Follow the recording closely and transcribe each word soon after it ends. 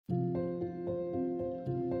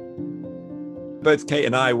Both Kate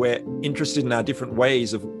and I, we're interested in our different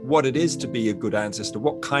ways of what it is to be a good ancestor.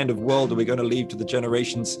 What kind of world are we going to leave to the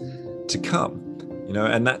generations to come?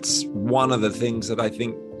 And that's one of the things that I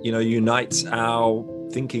think, unites our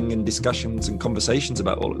thinking and discussions and conversations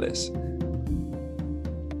about all of this.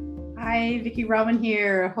 Hi, Vicki Rahman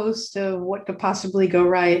here, host of What Could Possibly Go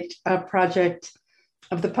Right, a project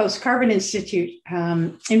of the Post-Carbon Institute,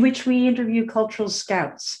 in which we interview cultural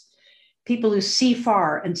scouts, people who see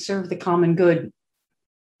far and serve the common good,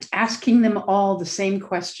 asking them all the same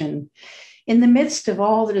question. In the midst of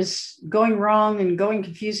all that is going wrong and going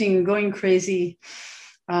confusing and going crazy,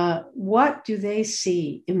 what do they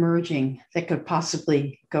see emerging that could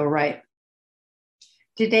possibly go right?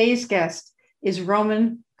 Today's guest is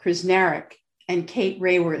Roman Krznaric and Kate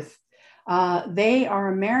Raworth. They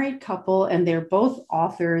are a married couple, and they're both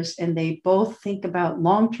authors, and they both think about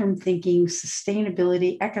long-term thinking,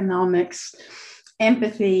 sustainability, economics,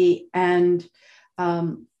 empathy, and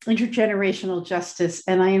intergenerational justice.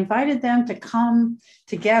 And I invited them to come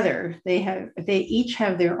together. They each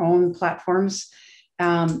have their own platforms,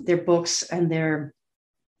 their books and their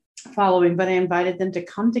following, but I invited them to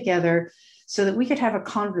come together so that we could have a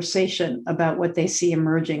conversation about what they see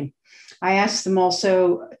emerging. I asked them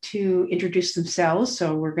also to introduce themselves,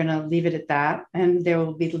 so we're going to leave it at that, and there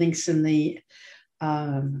will be links in the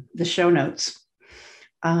show notes.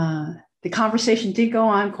 The conversation did go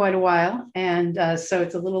on quite a while, and so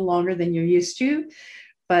it's a little longer than you're used to,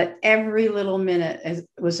 but every little minute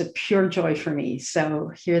was a pure joy for me.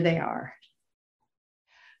 So here they are.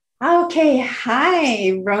 Okay,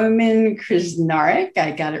 hi, Roman Krznaric.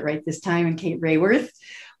 I got it right this time, and Kate Raworth.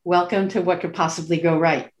 Welcome to What Could Possibly Go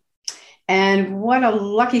Right. And what a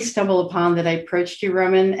lucky stumble upon that I approached you,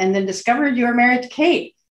 Roman, and then discovered you were married to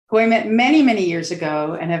Kate, who I met many, many years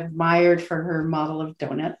ago and have admired for her model of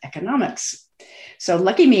donut economics. So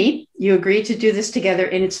lucky me, you agreed to do this together,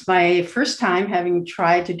 and it's my first time having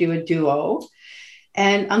tried to do a duo.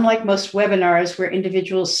 And unlike most webinars where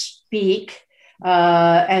individuals speak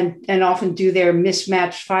and often do their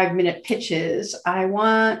mismatched 5-minute pitches, I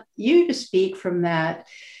want you to speak from that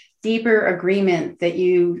deeper agreement that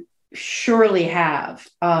you surely have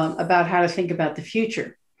about how to think about the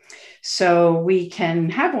future, so we can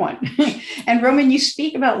have one. And Roman, you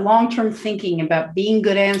speak about long-term thinking, about being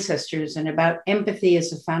good ancestors, and about empathy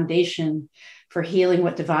as a foundation for healing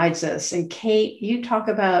what divides us. And Kate, you talk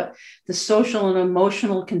about the social and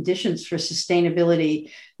emotional conditions for sustainability,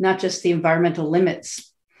 not just the environmental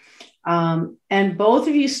limits. And both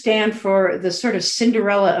of you stand for the sort of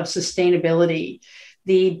Cinderella of sustainability,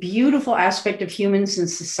 the beautiful aspect of humans and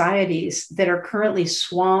societies that are currently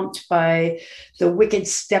swamped by the wicked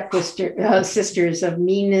step-sisters of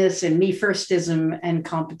meanness and me-firstism and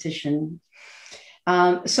competition.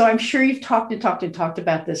 So I'm sure you've talked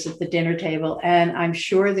about this at the dinner table, and I'm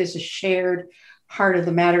sure there's a shared heart of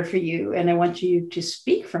the matter for you, and I want you to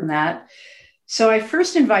speak from that. So I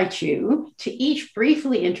first invite you to each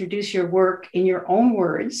briefly introduce your work in your own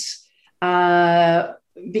words,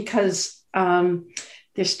 because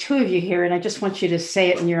there's two of you here, and I just want you to say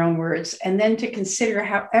it in your own words, and then to consider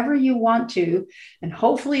however you want to, and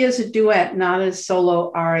hopefully as a duet, not as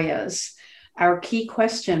solo arias, our key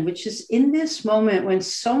question, which is, in this moment when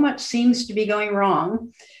so much seems to be going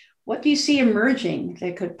wrong, what do you see emerging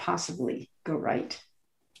that could possibly go right?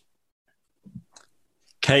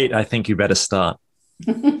 Kate, I think you better start.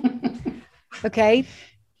 Okay.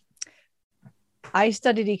 I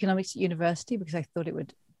studied economics at university because I thought it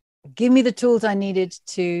would give me the tools I needed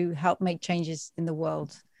to help make changes in the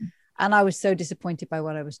world. And I was so disappointed by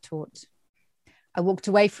what I was taught. I walked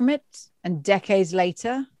away from it, and decades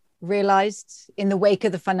later realized, in the wake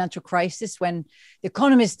of the financial crisis, when the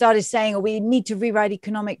economists started saying, oh, we need to rewrite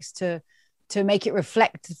economics to make it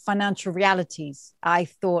reflect financial realities, I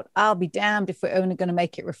thought, I'll be damned if we're only going to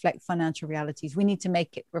make it reflect financial realities. We need to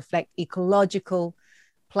make it reflect ecological,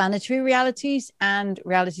 planetary realities and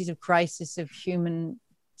realities of crisis, of human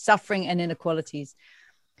suffering and inequalities.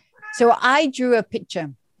 So I drew a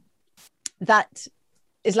picture that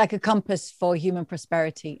is like a compass for human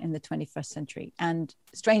prosperity in the 21st century. And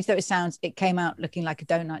strange though it sounds, it came out looking like a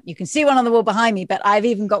donut. You can see one on the wall behind me, but I've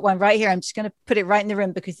even got one right here. I'm just going to put it right in the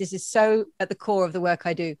room because this is so at the core of the work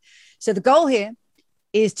I do. So the goal here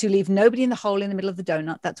is to leave nobody in the hole in the middle of the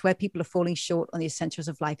donut. That's where people are falling short on the essentials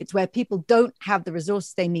of life. It's where people don't have the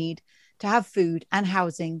resources they need to have food and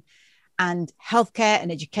housing and healthcare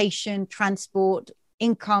and education, transport,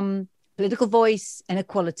 income, political voice, and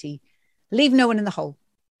equality. Leave no one in the hole.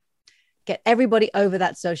 Get everybody over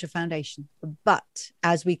that social foundation. But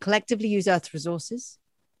as we collectively use Earth's resources,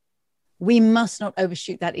 we must not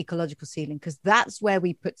overshoot that ecological ceiling, because that's where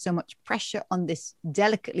we put so much pressure on this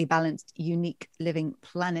delicately balanced, unique living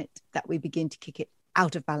planet that we begin to kick it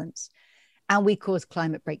out of balance. And we cause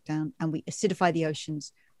climate breakdown, and we acidify the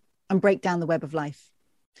oceans and break down the web of life.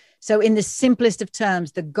 So in the simplest of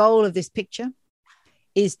terms, the goal of this picture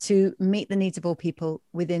is to meet the needs of all people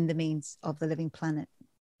within the means of the living planet.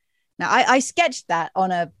 Now, I sketched that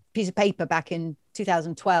on a piece of paper back in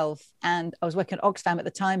 2012, and I was working at Oxfam at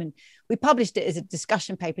the time, and we published it as a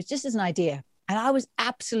discussion paper, just as an idea. And I was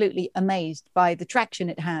absolutely amazed by the traction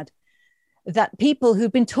it had, that people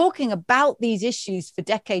who've been talking about these issues for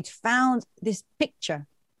decades found this picture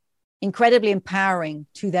incredibly empowering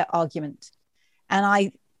to their argument. And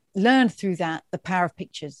I learned through that the power of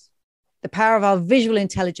pictures, the power of our visual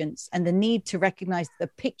intelligence, and the need to recognize that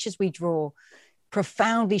the pictures we draw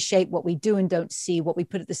profoundly shape what we do and don't see, what we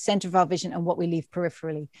put at the center of our vision, and what we leave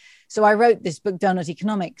peripherally. So I wrote this book, Donut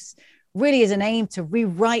Economics, really as an aim to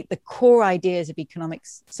rewrite the core ideas of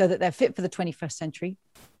economics so that they're fit for the 21st century.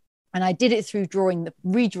 And I did it through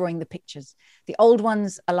redrawing the pictures. The old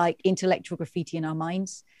ones are like intellectual graffiti in our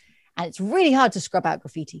minds, and it's really hard to scrub out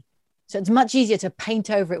graffiti. So it's much easier to paint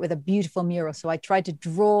over it with a beautiful mural. So I tried to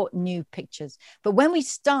draw new pictures. But when we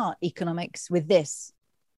start economics with this,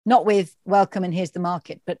 not with welcome and here's the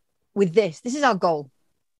market, but with this is our goal.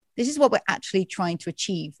 This is what we're actually trying to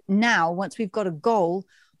achieve. Now, once we've got a goal,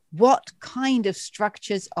 what kind of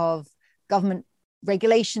structures of government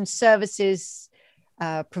regulation, services,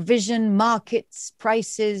 provision, markets,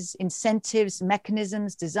 prices, incentives,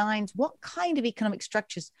 mechanisms, designs, what kind of economic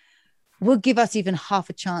structures will give us even half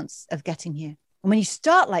a chance of getting here? And when you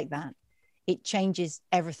start like that, it changes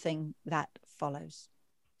everything that follows.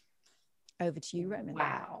 Over to you, Roman.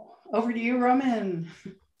 Wow. Over to you, Roman.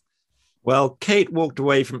 Well, Kate walked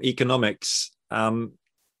away from economics.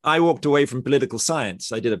 I walked away from political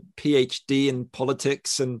science. I did a PhD in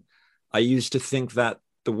politics, and I used to think that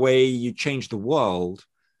the way you change the world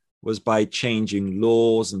was by changing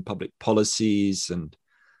laws and public policies and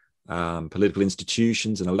political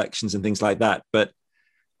institutions and elections and things like that. But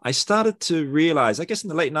I started to realize, I guess in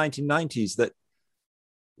the late 1990s, that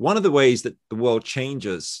one of the ways that the world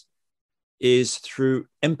changes is through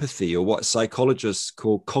empathy, or what psychologists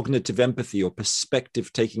call cognitive empathy, or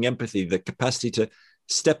perspective-taking empathy, the capacity to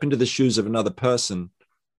step into the shoes of another person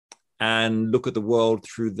and look at the world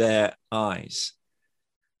through their eyes.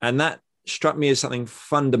 And that struck me as something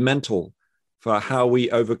fundamental for how we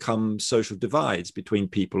overcome social divides between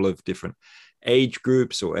people of different age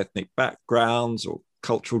groups or ethnic backgrounds or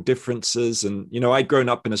cultural differences. And, you know, I'd grown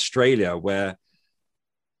up in Australia, where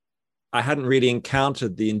I hadn't really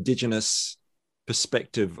encountered the indigenous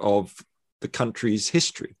perspective of the country's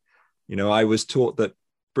history. You know, I was taught that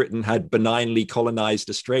Britain had benignly colonized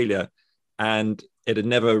Australia, and it had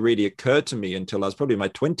never really occurred to me until I was probably in my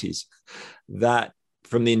 20s that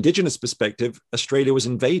from the indigenous perspective, Australia was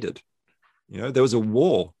invaded. You know, there was a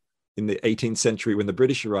war in the 18th century when the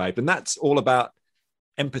British arrived, and that's all about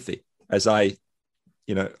empathy, as I,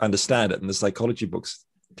 understand it, and the psychology books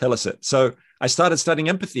tell us it. So I started studying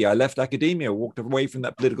empathy. I left academia, walked away from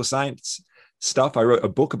that political science stuff. I wrote a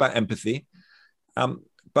book about empathy,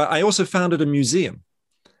 but I also founded a museum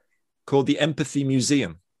called the Empathy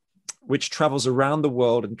Museum, which travels around the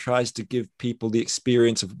world and tries to give people the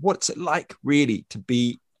experience of what's it like really to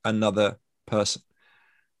be another person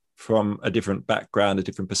from a different background, a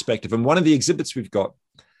different perspective. And one of the exhibits we've got,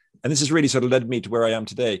 and this has really sort of led me to where I am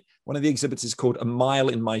today, one of the exhibits is called A Mile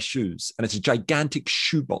in My Shoes, and it's a gigantic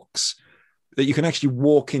shoebox that you can actually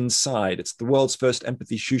walk inside. It's the world's first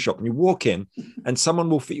empathy shoe shop. And you walk in and someone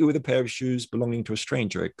will fit you with a pair of shoes belonging to a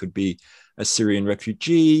stranger. It could be a Syrian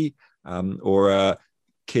refugee, or a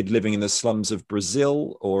kid living in the slums of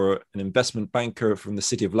Brazil, or an investment banker from the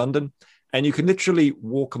city of London. And you can literally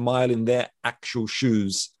walk a mile in their actual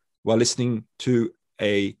shoes while listening to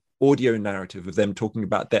a audio narrative of them talking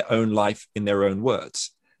about their own life in their own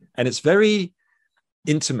words. And it's very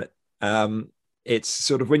intimate. It's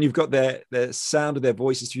sort of when you've got their sound of their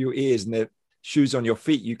voices through your ears and their shoes on your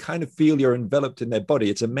feet, you kind of feel you're enveloped in their body.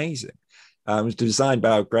 It's amazing. It was designed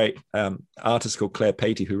by a great artist called Claire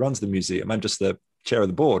Patey, who runs the museum. I'm just the chair of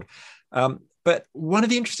the board. But one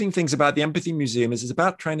of the interesting things about the Empathy Museum is it's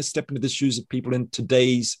about trying to step into the shoes of people in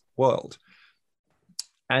today's world.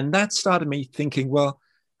 And that started me thinking, well,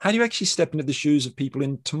 how do you actually step into the shoes of people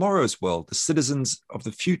in tomorrow's world, the citizens of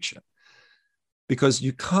the future? Because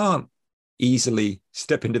you can't easily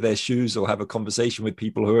step into their shoes or have a conversation with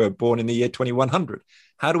people who are born in the year 2100.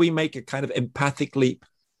 How do we make a kind of empathic leap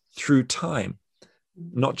through time,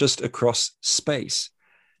 not just across space?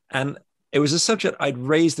 And it was a subject I'd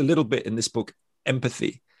raised a little bit in this book,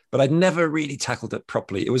 Empathy, but I'd never really tackled it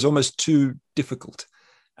properly. It was almost too difficult.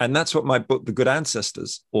 And that's what my book, The Good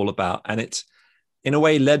Ancestors, all about. And it's in a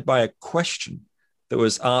way led by a question that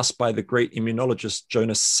was asked by the great immunologist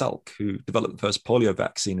Jonas Salk, who developed the first polio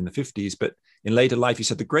vaccine in the 50s. But in later life, he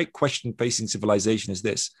said, the great question facing civilization is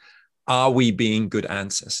this: are we being good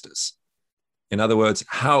ancestors? In other words,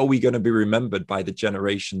 how are we going to be remembered by the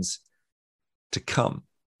generations to come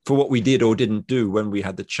for what we did or didn't do when we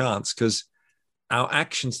had the chance? Because our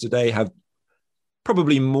actions today have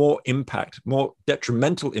probably more impact, more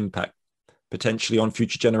detrimental impact potentially on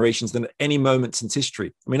future generations than at any moment since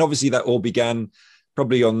history. I mean, obviously that all began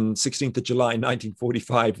probably on 16th of July,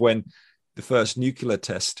 1945, when the first nuclear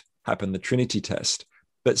test happened, the Trinity test.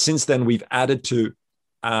 But since then, we've added to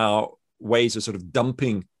our ways of sort of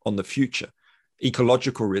dumping on the future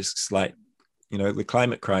ecological risks like, the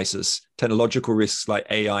climate crisis, technological risks like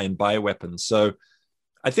AI and bioweapons. So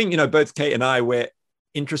I think, both Kate and I, we're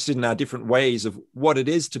interested in our different ways of what it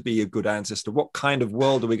is to be a good ancestor. What kind of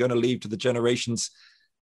world are we going to leave to the generations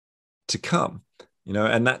to come?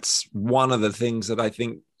 And that's one of the things that I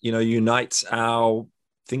think, unites our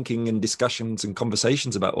thinking and discussions and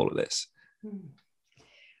conversations about all of this.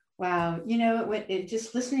 Wow.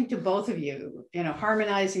 Just listening to both of you,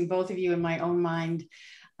 harmonizing both of you in my own mind.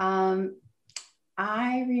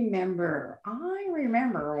 I remember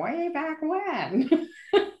way back when.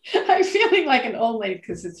 I'm feeling like an old lady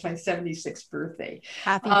because it's my 76th birthday.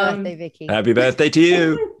 Happy birthday, Vicky. Happy birthday to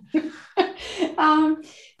you.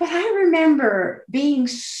 But I remember being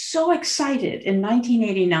so excited in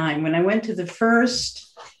 1989 when I went to the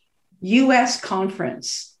first US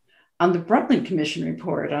conference on the Brundtland Commission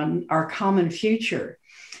report on our common future.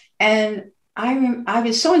 And I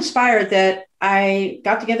was so inspired that I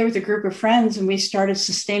got together with a group of friends and we started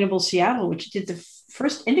Sustainable Seattle, which did the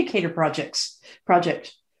first indicator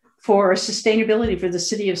project for sustainability for the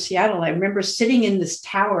city of Seattle. I remember sitting in this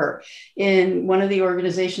tower in one of the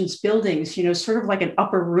organization's buildings, sort of like an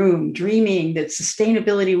upper room, dreaming that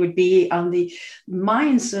sustainability would be on the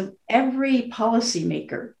minds of every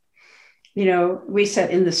policymaker. We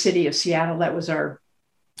said in the city of Seattle, that was our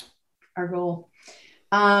goal.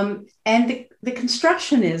 And the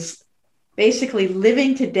construction is basically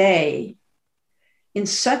living today in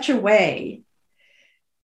such a way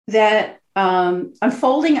that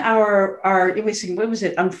unfolding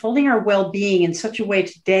unfolding our well-being in such a way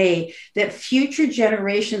today that future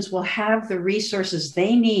generations will have the resources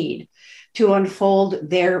they need to unfold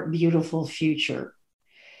their beautiful future.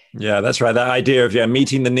 Yeah, that's right. That idea of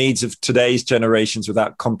meeting the needs of today's generations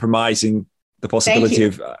without compromising the possibility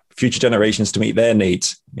of future generations to meet their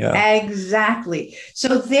needs. Yeah, exactly.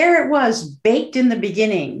 So there it was, baked in the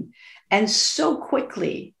beginning, and so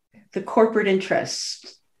quickly the corporate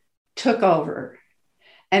interests took over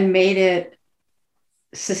and made it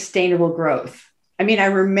sustainable growth. I mean, I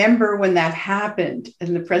remember when that happened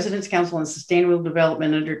in the President's Council on Sustainable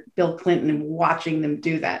Development under Bill Clinton and watching them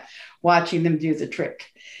do the trick.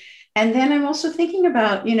 And then I'm also thinking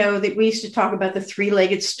about, that we used to talk about the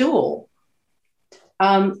three-legged stool,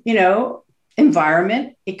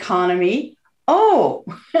 environment, economy,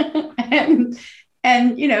 and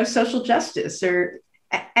social justice,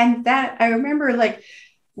 and that I remember like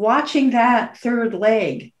watching that third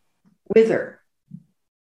leg wither,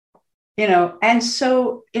 and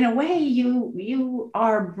so in a way you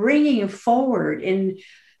are bringing forward in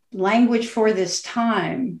language for this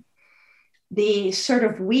time the sort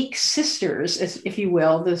of weak sisters, if you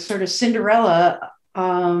will, the sort of Cinderella,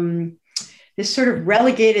 is sort of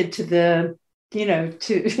relegated to the,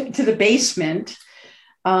 to the basement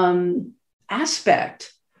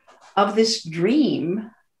aspect of this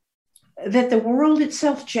dream that the world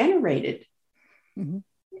itself generated. Mm-hmm.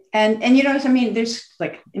 And there's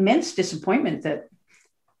like immense disappointment that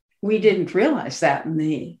we didn't realize that in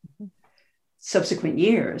the subsequent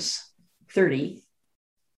years, 35.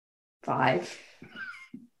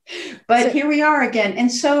 But here we are again.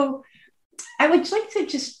 And so I would like to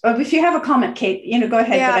just, if you have a comment, Kate, go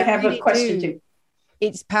ahead, but I have a question too.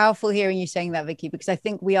 It's powerful hearing you saying that, Vicky, because I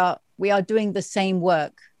think we are doing the same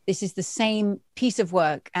work. This is the same piece of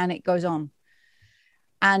work and it goes on.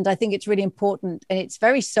 And I think it's really important, and it's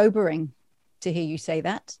very sobering to hear you say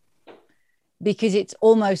that, because it's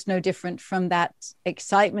almost no different from that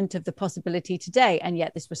excitement of the possibility today. And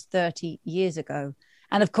yet this was 30 years ago.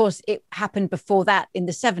 And of course, it happened before that in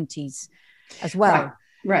the 70s as well.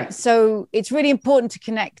 Right. So it's really important to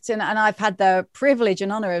connect. And I've had the privilege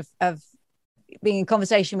and honor of being in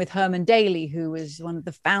conversation with Herman Daly, who was one of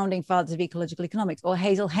the founding fathers of ecological economics, or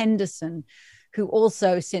Hazel Henderson, who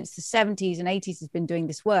also since the 70s and 80s has been doing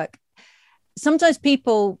this work. Sometimes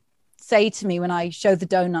people say to me when I show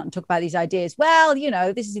the donut and talk about these ideas, well,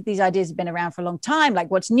 these ideas have been around for a long time.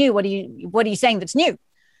 Like, what's new? What are you saying that's new?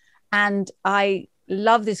 And I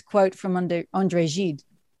love this quote from André Gide.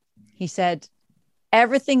 He said,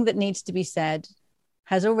 everything that needs to be said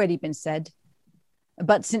has already been said,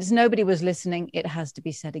 but since nobody was listening, it has to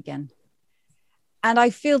be said again. And I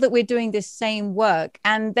feel that we're doing this same work,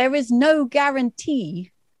 and there is no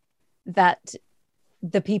guarantee that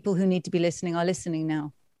the people who need to be listening are listening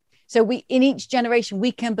now. So in each generation,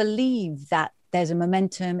 we can believe that there's a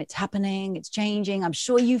momentum, it's happening, it's changing. I'm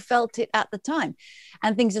sure you felt it at the time.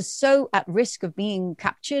 And things are so at risk of being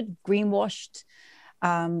captured, greenwashed,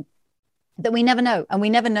 that we never know. And we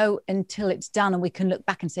never know until it's done. And we can look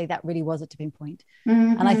back and say that really was a tipping point.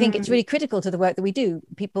 Mm-hmm. And I think it's really critical to the work that we do.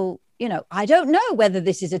 People, I don't know whether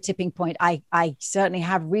this is a tipping point. I certainly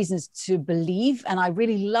have reasons to believe. And I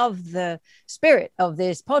really love the spirit of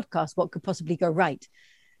this podcast, What Could Possibly Go Right?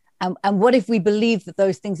 And what if we believe that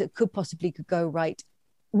those things that could possibly go right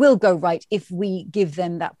will go right if we give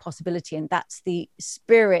them that possibility? And that's the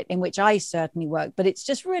spirit in which I certainly work. But it's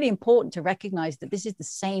just really important to recognize that this is the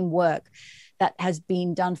same work that has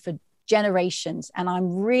been done for generations. And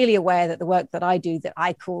I'm really aware that the work that I do, that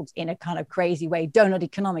I called in a kind of crazy way donut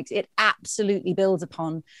economics, it absolutely builds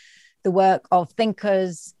upon the work of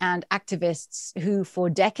thinkers and activists who for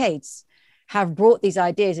decades have brought these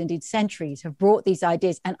ideas, indeed centuries have brought these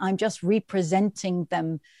ideas, and I'm just representing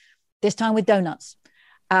them this time with donuts.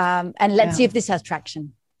 And let's see if this has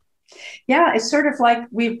traction. Yeah, it's sort of like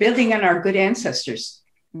we're building on our good ancestors.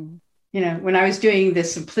 Mm-hmm. When I was doing the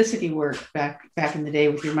simplicity work back in the day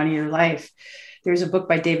with Your Money, Your Life, there's a book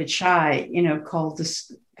by David Shai, called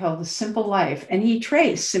The Simple Life. And he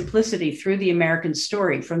traced simplicity through the American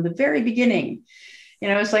story from the very beginning.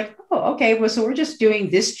 It's like, oh, okay, well, so we're just doing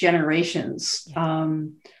this generation's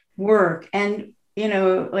work. And,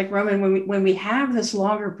 like Roman, when we have this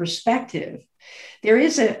longer perspective, there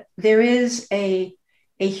is a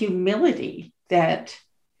humility that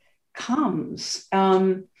comes.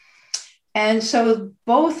 And so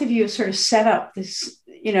both of you sort of set up this,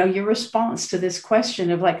 your response to this question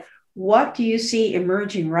of like, what do you see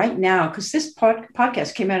emerging right now? Because this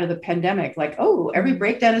podcast came out of the pandemic, like, oh, every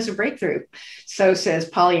breakdown is a breakthrough. So says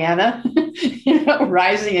Pollyanna,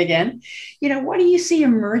 rising again. What do you see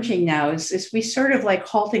emerging now? Is we sort of like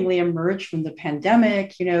haltingly emerge from the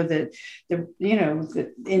pandemic? In the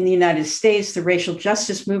United States, the racial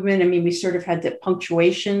justice movement. I mean, we sort of had that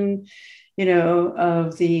punctuation,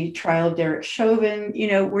 of the trial of Derek Chauvin.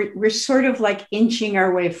 We're sort of like inching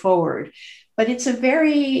our way forward. But it's a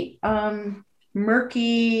very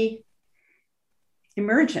murky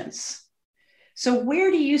emergence. So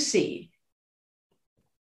where do you see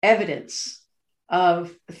evidence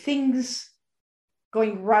of things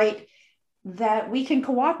going right that we can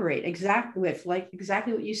cooperate exactly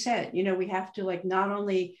what you said? We have to like not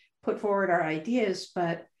only put forward our ideas,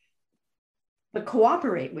 but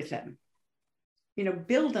cooperate with them,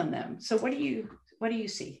 build on them. So what do you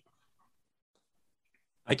see?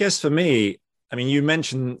 I guess for me, you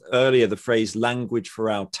mentioned earlier the phrase language for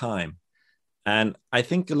our time. And I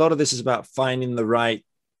think a lot of this is about finding the right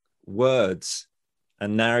words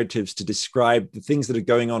and narratives to describe the things that are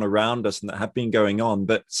going on around us and that have been going on.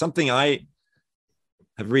 But something I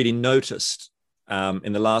have really noticed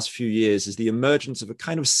in the last few years is the emergence of a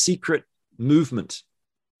kind of secret movement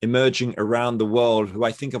emerging around the world who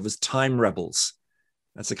I think of as time rebels.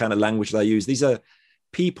 That's the kind of language that I use. These are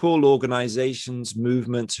people, organizations,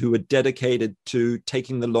 movements who are dedicated to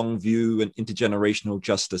taking the long view and intergenerational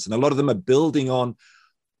justice. And a lot of them are building on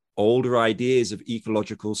older ideas of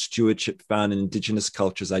ecological stewardship found in indigenous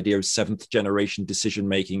cultures, idea of seventh generation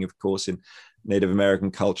decision-making, of course, in Native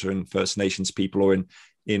American culture and First Nations people, or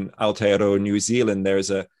in Aotearoa, New Zealand, there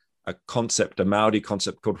is a concept, a Maori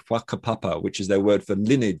concept called whakapapa, which is their word for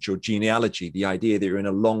lineage or genealogy, the idea that you're in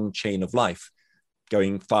a long chain of life,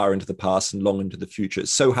 going far into the past and long into the future. It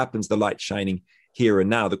so happens the light shining here and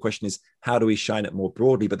now. The question is, how do we shine it more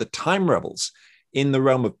broadly? But the time rebels in the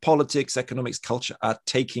realm of politics, economics, culture are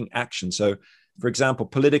taking action. So, for example,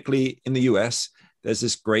 politically in the US, there's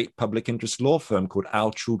this great public interest law firm called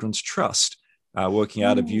Our Children's Trust, working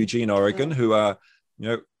out of Eugene, Oregon, who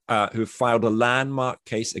filed a landmark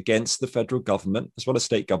case against the federal government, as well as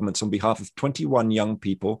state governments, on behalf of 21 young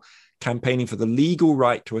people, campaigning for the legal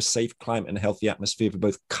right to a safe climate and healthy atmosphere for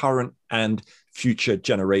both current and future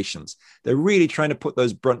generations. They're really trying to put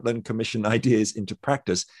those Brundtland Commission ideas into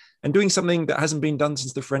practice and doing something that hasn't been done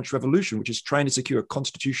since the French Revolution, which is trying to secure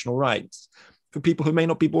constitutional rights for people who may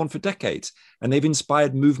not be born for decades. And they've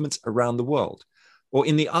inspired movements around the world. Or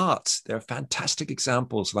in the arts, there are fantastic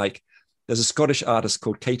examples like there's a Scottish artist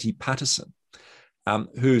called Katie Patterson,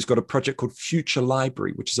 who's got a project called Future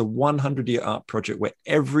Library, which is a 100-year art project where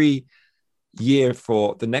every year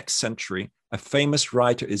for the next century, a famous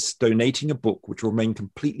writer is donating a book which will remain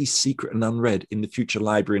completely secret and unread in the Future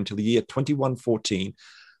Library until the year 2114,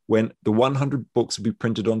 when the 100 books will be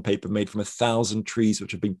printed on paper made from 1,000 trees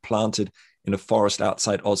which have been planted in a forest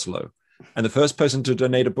outside Oslo. And the first person to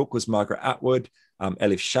donate a book was Margaret Atwood.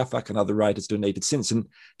 Elif Shafak and other writers donated since. And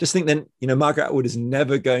just think then, Margaret Atwood is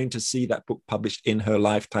never going to see that book published in her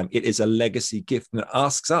lifetime. It is a legacy gift, and it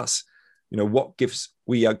asks us, what gifts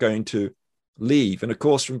we are going to leave. And of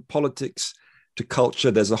course, from politics to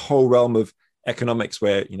culture, there's a whole realm of economics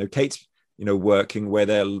where, Kate's, working, where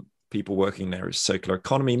there are people working there is circular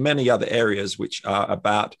economy, many other areas which are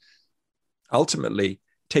about ultimately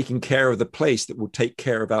taking care of the place that will take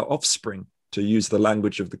care of our offspring, to use the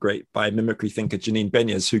language of the great biomimicry thinker Janine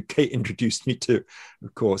Benyus, who Kate introduced me to,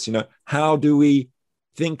 of course. How do we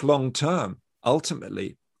think long term,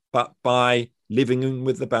 ultimately, but by living in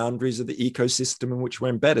with the boundaries of the ecosystem in which we're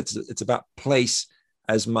embedded? It's about place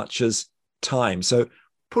as much as time. So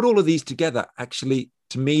put all of these together, actually,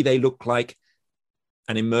 to me, they look like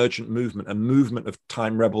an emergent movement, a movement of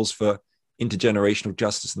time rebels for intergenerational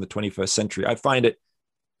justice in the 21st century. I find it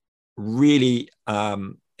really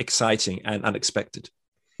exciting and unexpected.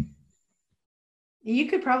 You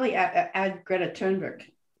could probably add Greta Thunberg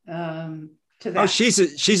to that. Oh,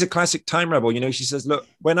 she's a classic time rebel. She says, look,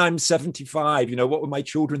 when I'm 75, what will my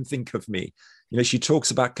children think of me? She talks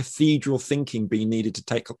about cathedral thinking being needed to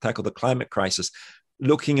tackle the climate crisis,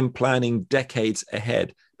 looking and planning decades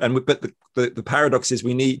ahead. But the paradox is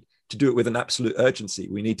we need to do it with an absolute urgency.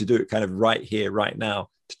 We need to do it kind of right here, right now,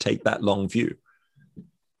 to take that long view.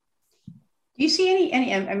 Do you see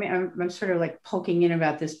any? I mean, I'm sort of like poking in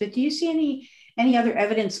about this, but do you see any other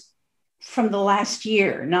evidence from the last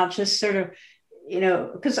year? Not just sort of,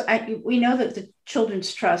 because we know that the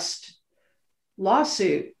Children's Trust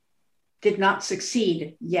lawsuit did not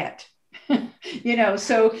succeed yet.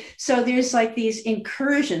 So there's like these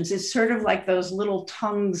incursions. It's sort of like those little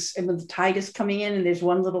tongues, and when the tide is coming in, and there's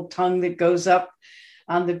one little tongue that goes up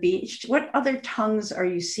on the beach. What other tongues are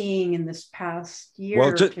you seeing in this past year?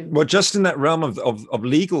 Well, just in that realm of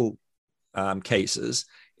legal cases,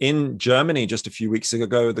 in Germany just a few weeks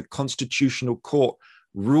ago, the Constitutional Court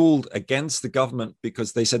ruled against the government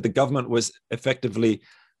because they said the government was effectively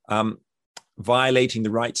violating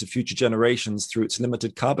the rights of future generations through its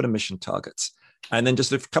limited carbon emission targets. And then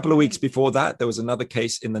just a couple of weeks before that, there was another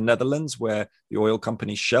case in the Netherlands where the oil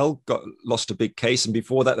company Shell lost a big case. And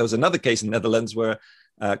before that, there was another case in the Netherlands where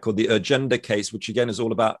called the Urgenda case, which again is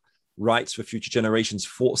all about rights for future generations,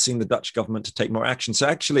 forcing the Dutch government to take more action. So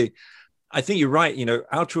actually, I think you're right.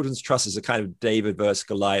 Our Children's Trust is a kind of David versus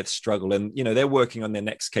Goliath struggle. And, they're working on their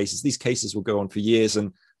next cases. These cases will go on for years,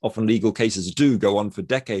 and often legal cases do go on for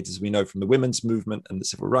decades, as we know from the women's movement and the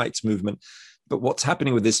civil rights movement. But what's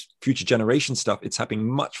happening with this future generation stuff, it's happening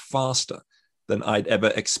much faster than I'd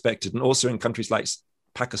ever expected. And also in countries like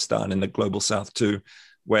Pakistan in the global south too,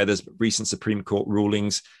 where there's recent Supreme Court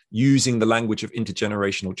rulings using the language of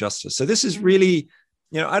intergenerational justice. So this is really,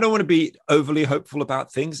 I don't want to be overly hopeful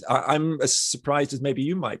about things. I'm as surprised as maybe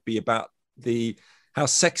you might be about how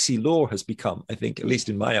sexy law has become, I think, at least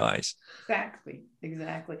in my eyes. Exactly.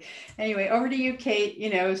 Anyway, over to you, Kate.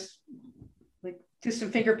 Do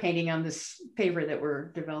some finger painting on this paper that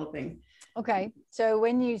we're developing. Okay. So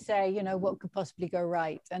when you say, what could possibly go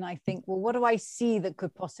right? And I think, well, what do I see that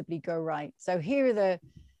could possibly go right? So here are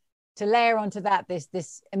to layer onto that,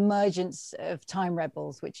 this emergence of time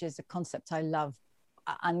rebels, which is a concept I love.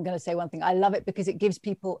 I'm going to say one thing. I love it because it gives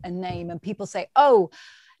people a name, and people say, oh,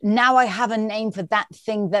 now I have a name for that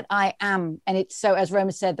thing that I am. And it's so, as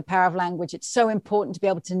Roma said, the power of language. It's so important to be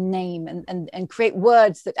able to name and create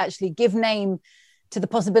words that actually give name to the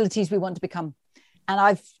possibilities we want to become. And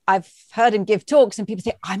I've heard him give talks, and people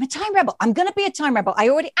say, I'm a time rebel. I'm going to be a time rebel. I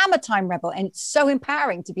already am a time rebel. And it's so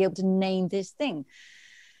empowering to be able to name this thing.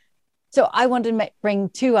 So I want to bring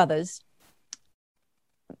two others.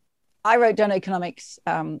 I wrote Donut Economics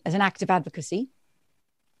as an act of advocacy.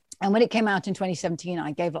 And when it came out in 2017,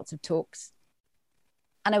 I gave lots of talks.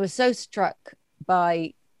 And I was so struck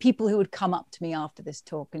by people who would come up to me after this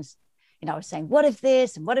talk. And, I was saying, what if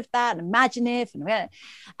this and what if that? And imagine if.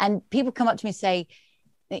 And people come up to me and say,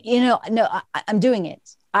 no, I'm doing it.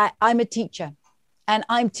 I'm a teacher. And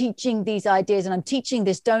I'm teaching these ideas, and I'm teaching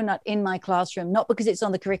this donut in my classroom, not because it's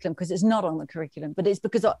on the curriculum, because it's not on the curriculum, but it's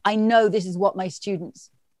because I know this is what my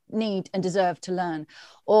students need and deserve to learn.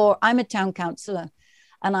 Or I'm a town councillor,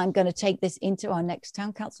 and I'm going to take this into our next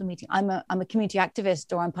town council meeting. I'm a community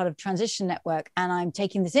activist, or I'm part of Transition Network, and I'm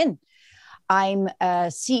taking this in. I'm a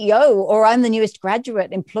CEO, or I'm the newest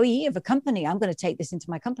graduate employee of a company. I'm going to take this into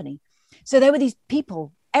my company. So there were these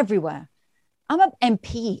people everywhere. I'm an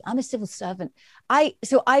MP. I'm a civil servant. I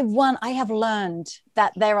have learned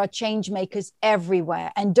that there are change makers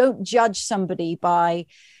everywhere, and don't judge somebody by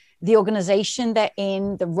the organization they're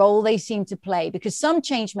in, the role they seem to play, because some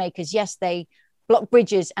change makers, yes, they block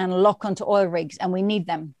bridges and lock onto oil rigs, and we need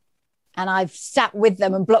them. And I've sat with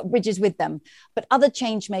them and blocked bridges with them. But other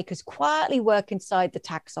change makers quietly work inside the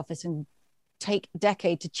tax office and take a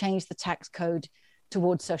decade to change the tax code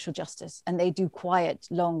towards social justice. And they do quiet,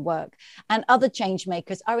 long work. And other change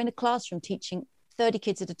makers are in a classroom teaching 30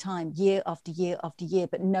 kids at a time, year after year after year,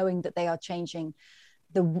 but knowing that they are changing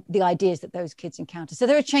the ideas that those kids encounter. So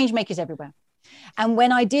there are change makers everywhere. And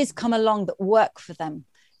when ideas come along that work for them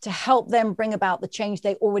to help them bring about the change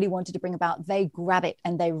they already wanted to bring about, they grab it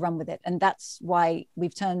and they run with it. And that's why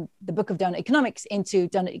we've turned the Book of Doughnut Economics into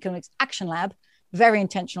Doughnut Economics Action Lab. Very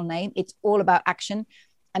intentional name. It's all about action.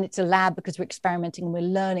 And it's a lab because we're experimenting and we're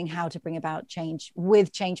learning how to bring about change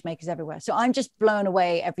with change makers everywhere. So I'm just blown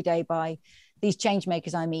away every day by these change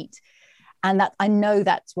makers I meet. And that I know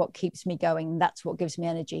that's what keeps me going. That's what gives me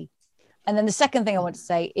energy. And then the second thing I want to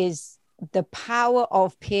say is the power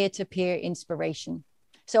of peer-to-peer inspiration.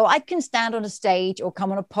 So I can stand on a stage or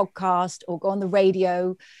come on a podcast or go on the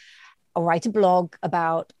radio or write a blog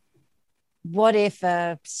about what if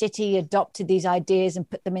a city adopted these ideas and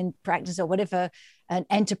put them in practice, or what if an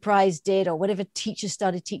enterprise did, or what if a teacher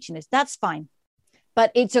started teaching this. That's fine.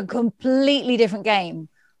 But it's a completely different game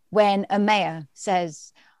when a mayor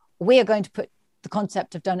says, we are going to put the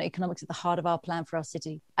concept of doughnut economics at the heart of our plan for our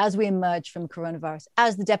city as we emerge from coronavirus,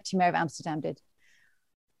 as the deputy mayor of Amsterdam did.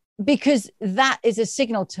 Because that is a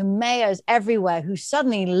signal to mayors everywhere who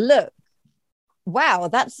suddenly look, wow,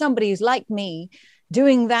 that's somebody who's like me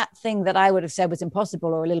doing that thing that I would have said was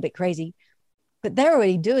impossible or a little bit crazy, but they're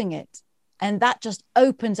already doing it. And that just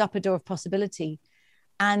opens up a door of possibility.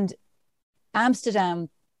 And Amsterdam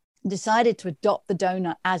decided to adopt the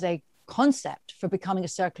donut as a concept for becoming a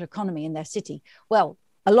circular economy in their city. Well,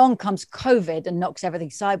 along comes COVID and knocks everything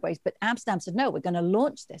sideways. But Amsterdam said, no, we're going to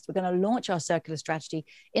launch this. We're going to launch our circular strategy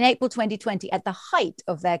in April 2020 at the height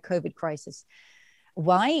of their COVID crisis.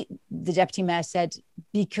 Why? The deputy mayor said,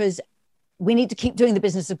 because we need to keep doing the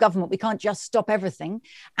business of government. We can't just stop everything.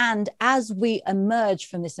 And as we emerge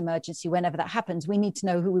from this emergency, whenever that happens, we need to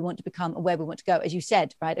know who we want to become and where we want to go. As you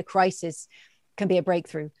said, right, a crisis can be a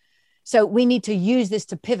breakthrough. So we need to use this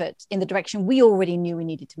to pivot in the direction we already knew we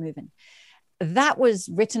needed to move in. That was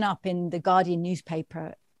written up in the Guardian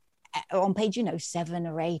newspaper on page, 7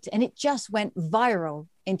 or 8, and it just went viral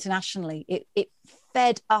internationally. It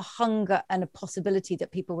fed a hunger and a possibility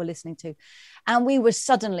that people were listening to. And we were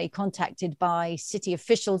suddenly contacted by city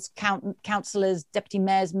officials, councillors, deputy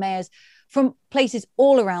mayors from places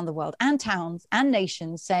all around the world and towns and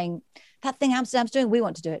nations saying, that thing Amsterdam's doing, we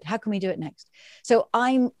want to do it. How can we do it next? So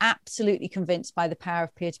I'm absolutely convinced by the power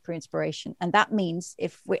of peer-to-peer inspiration. And that means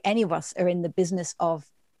if any of us are in the business of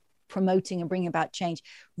promoting and bringing about change,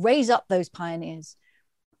 raise up those pioneers,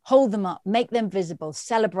 hold them up, make them visible,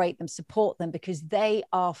 celebrate them, support them, because they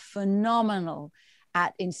are phenomenal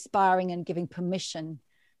at inspiring and giving permission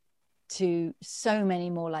to so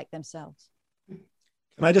many more like themselves.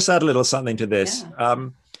 Can I just add a little something to this? Yeah.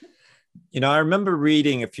 I remember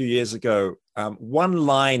reading a few years ago one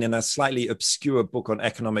line in a slightly obscure book on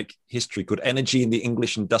economic history called Energy in the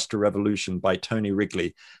English Industrial Revolution by Tony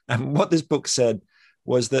Wrigley. And what this book said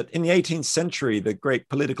was that in the 18th century, the great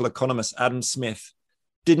political economist Adam Smith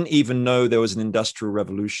didn't even know there was an industrial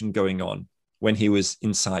revolution going on when he was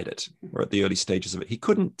inside it or at the early stages of it. He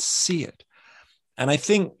couldn't see it. And I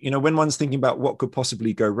think, when one's thinking about what could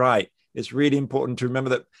possibly go right, it's really important to remember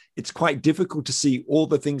that it's quite difficult to see all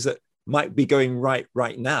the things that might be going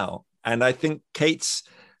right now. And I think Kate's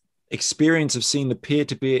experience of seeing the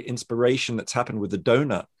peer-to-peer inspiration that's happened with the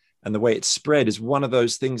donut and the way it's spread is one of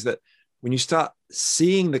those things that when you start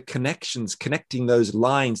seeing the connections, connecting those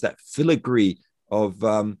lines, that filigree of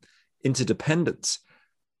interdependence,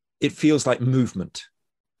 it feels like movement.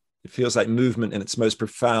 It feels like movement in its most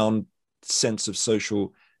profound sense of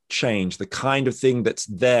social change, the kind of thing that's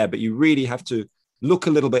there, but you really have to look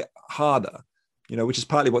a little bit harder, which is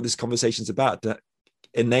partly what this conversation is about, to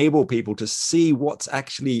enable people to see what's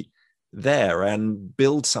actually there and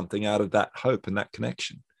build something out of that hope and that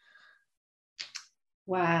connection.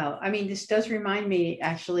 Wow. I mean, this does remind me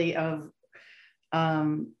actually of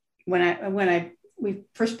when we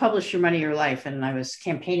first published Your Money, Your Life, and I was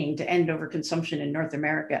campaigning to end overconsumption in North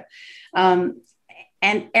America.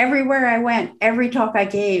 And everywhere I went, every talk I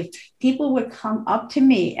gave, people would come up to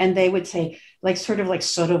me and they would say, like, sort of like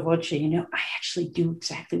sotto voce, I actually do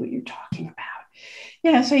exactly what you're talking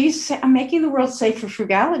about. So you say, I'm making the world safe for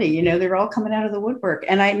frugality. They're all coming out of the woodwork.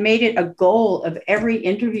 And I made it a goal of every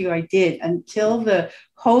interview I did until the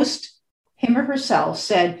host, him or herself,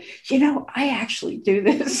 said, I actually do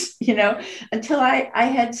this, until I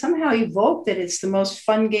had somehow evoked that it's the most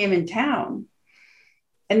fun game in town.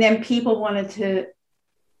 And then people wanted to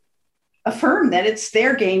affirm that it's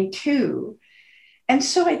their game too. And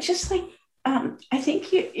so I just I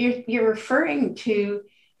think you're referring to,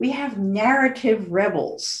 we have narrative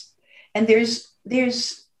rebels. And there's,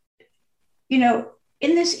 in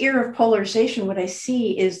this era of polarization, what I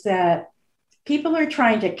see is that people are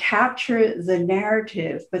trying to capture the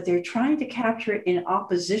narrative, but they're trying to capture it in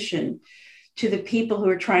opposition to the people who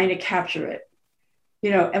are trying to capture it.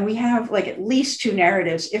 And we have like at least 2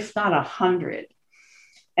 narratives, if not 100.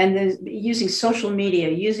 And then using social media,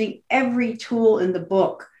 using every tool in the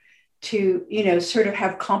book to, sort of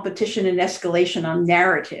have competition and escalation on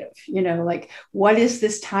narrative, like, what is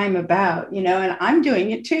this time about, and I'm doing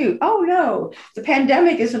it too. Oh no, the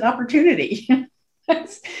pandemic is an opportunity.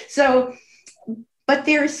 So, but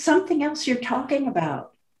there's something else you're talking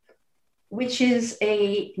about, which is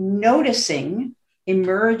a noticing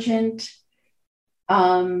emergent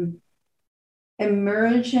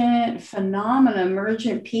phenomena,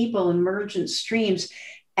 emergent people, emergent streams,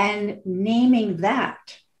 and naming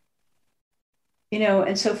that.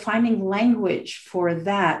 And so finding language for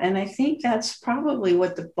that. And I think that's probably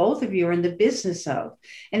what the both of you are in the business of.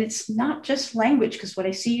 And it's not just language, because what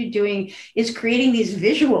I see you doing is creating these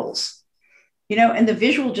visuals, and the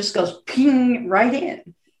visual just goes ping right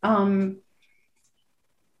in.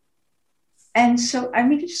 And so,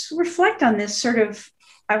 just reflect on this sort of,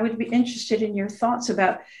 I would be interested in your thoughts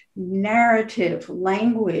about narrative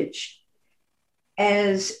language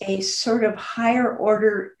as a sort of higher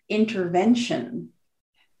order intervention,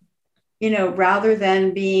 rather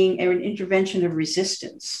than being an intervention of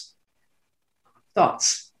resistance.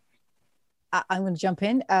 Thoughts? I'm going to jump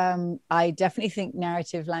in. I definitely think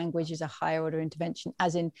narrative language is a higher order intervention,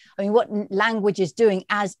 as in, what language is doing,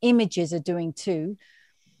 as images are doing too,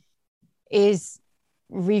 is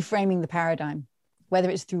reframing the paradigm, whether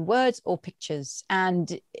it's through words or pictures.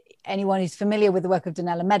 And anyone who's familiar with the work of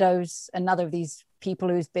Donella Meadows, another of these people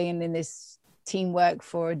who's been in this teamwork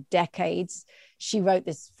for decades, she wrote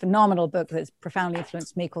this phenomenal book that's profoundly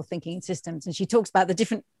influenced me called Thinking in Systems. And she talks about the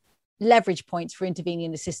different leverage points for intervening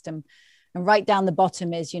in the system. And right down the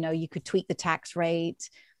bottom is, you could tweak the tax rate.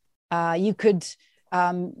 You could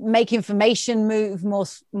make information move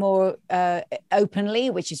more openly,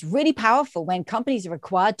 which is really powerful when companies are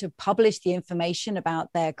required to publish the information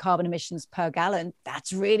about their carbon emissions per gallon.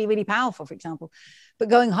 That's really, really powerful, for example. But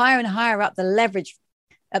going higher and higher up, the leverage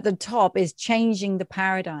at the top is changing the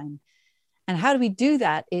paradigm. And how do we do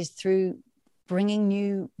that is through bringing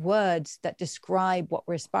new words that describe what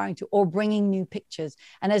we're aspiring to, or bringing new pictures.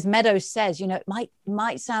 And as Meadows says, it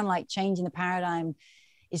might sound like changing the paradigm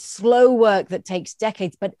is slow work that takes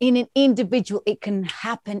decades, but in an individual, it can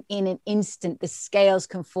happen in an instant. The scales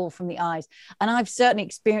can fall from the eyes. And I've certainly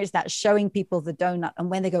experienced that, showing people the donut. And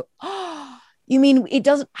when they go, oh, you mean it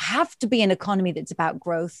doesn't have to be an economy that's about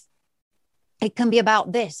growth. It can be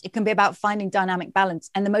about this. It can be about finding dynamic balance.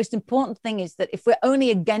 And the most important thing is that if we're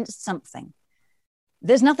only against something,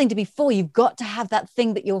 there's nothing to be for. You've got to have that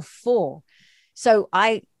thing that you're for. So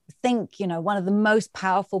I think, one of the most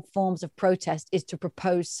powerful forms of protest is to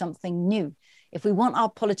propose something new. If we want our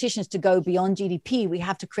politicians to go beyond GDP, we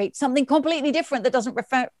have to create something completely different that doesn't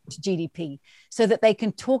refer to GDP, so that they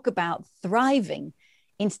can talk about thriving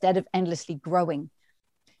instead of endlessly growing.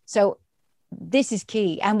 So this is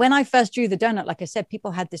key. And when I first drew the donut, like I said,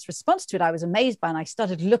 people had this response to it I was amazed by. And I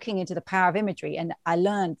started looking into the power of imagery. And I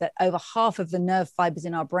learned that over half of the nerve fibers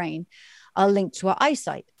in our brain are linked to our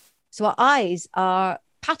eyesight. So our eyes are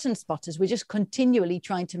pattern spotters. We're just continually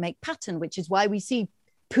trying to make pattern, which is why we see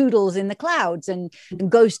poodles in the clouds and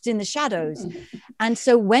ghosts in the shadows. And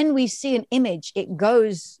so when we see an image, it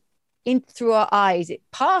goes in through our eyes. It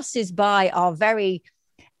passes by our very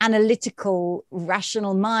analytical,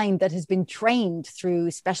 rational mind that has been trained through,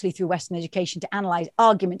 especially through Western education, to analyze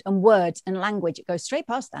argument and words and language. It goes straight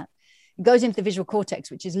past that. It goes into the visual cortex,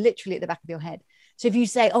 which is literally at the back of your head. So if you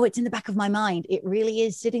say, oh, it's in the back of my mind, it really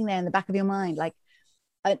is sitting there in the back of your mind, like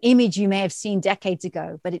an image you may have seen decades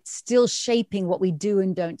ago, but it's still shaping what we do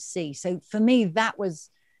and don't see. So for me, that was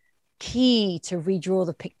key to redraw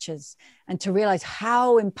the pictures and to realize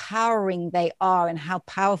how empowering they are and how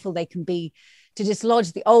powerful they can be to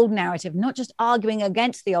dislodge the old narrative, not just arguing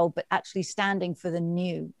against the old, but actually standing for the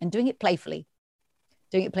new and doing it playfully.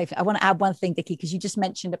 I want to add one thing, Vicky, because you just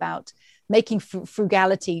mentioned about making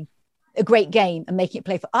frugality a great game and making it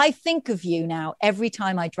playful. I think of you now every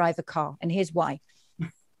time I drive a car, and here's why.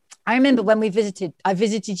 I remember when I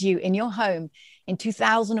visited you in your home in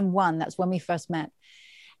 2001. That's when we first met.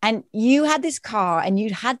 And you had this car and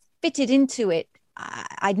you had fitted into it.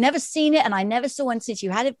 I'd never seen it, and I never saw one since.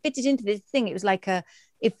 You had it fitted into this thing. It was like a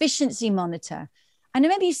efficiency monitor. And I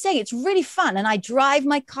remember you saying it's really fun. And I drive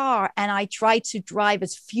my car and I try to drive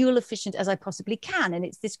as fuel efficient as I possibly can. And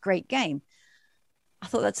it's this great game. I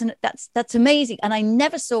thought that's amazing. And I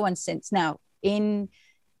never saw one since. Now, in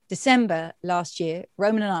December last year,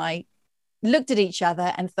 Roman and I looked at each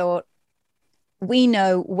other and thought, we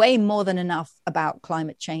know way more than enough about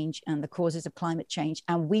climate change and the causes of climate change.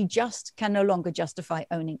 And we just can no longer justify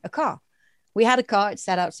owning a car. We had a car, it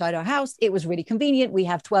sat outside our house. It was really convenient. We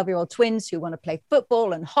have 12-year-old twins who want to play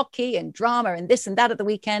football and hockey and drama and this and that at the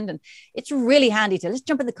weekend. And it's really handy to let's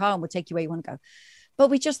jump in the car and we'll take you where you want to go. But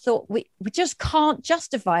we just thought we just can't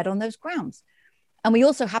justify it on those grounds. And we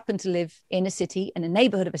also happen to live in a city, in a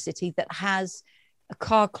neighborhood of a city that has a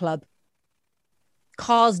car club,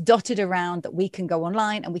 cars dotted around that we can go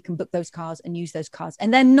online and we can book those cars and use those cars.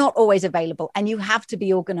 And they're not always available and you have to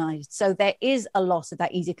be organized. So there is a loss of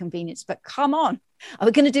that easy convenience, but come on, are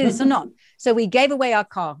we going to do this or not? So we gave away our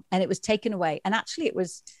car and it was taken away. And actually it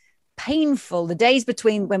was painful. The days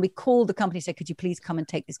between when we called the company, said, could you please come and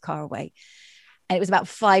take this car away? And it was about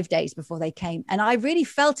 5 days before they came. And I really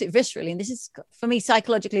felt it viscerally. And this is, for me,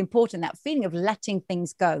 psychologically important, that feeling of letting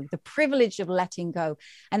things go, the privilege of letting go,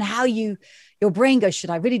 and how your brain goes, should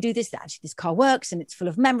I really do this? Actually, this car works and it's full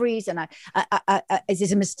of memories. And is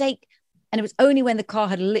this a mistake? And it was only when the car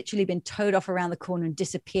had literally been towed off around the corner and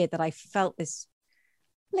disappeared that I felt this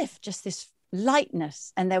lift, just this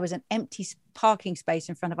lightness. And there was an empty parking space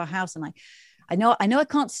in front of our house. And I know I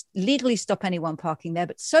can't legally stop anyone parking there,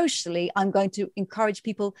 but socially, I'm going to encourage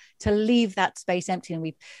people to leave that space empty. And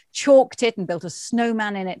we've chalked it and built a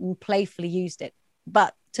snowman in it and playfully used it.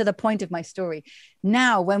 But to the point of my story,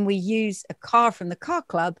 now when we use a car from the car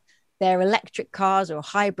club, they're electric cars or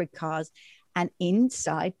hybrid cars. And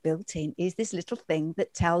inside, built in, is this little thing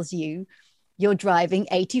that tells you you're driving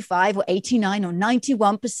 85 or 89 or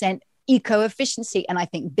 91% eco-efficiency. And I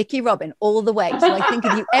think Vicky Robin all the way. So I think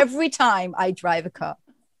of you every time I drive a car.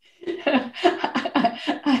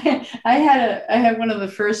 I had one of the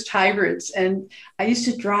first hybrids, and I used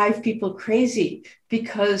to drive people crazy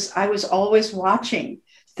because I was always watching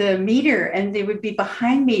the meter and they would be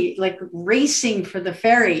behind me like racing for the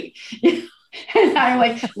ferry. And I'm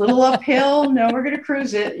like, little uphill, no, we're going to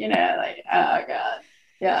cruise it, like, oh God.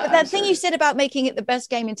 Yeah. But that thing you said about making it the best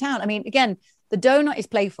game in town. I mean, again, the donut is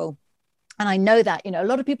playful. And I know that, a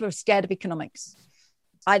lot of people are scared of economics.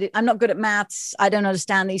 I'm not good at maths. I don't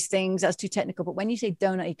understand these things. That's too technical. But when you say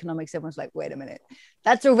donut economics, everyone's like, wait a minute,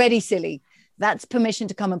 that's already silly. That's permission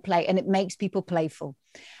to come and play. And it makes people playful.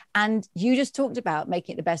 And you just talked about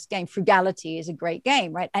making it the best game. Frugality is a great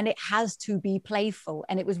game, right? And it has to be playful.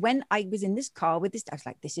 And it was when I was in this car with this, I was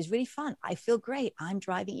like, this is really fun. I feel great. I'm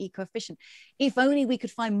driving eco-efficient. If only we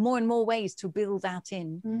could find more and more ways to build that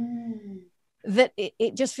in. That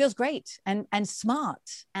it just feels great and smart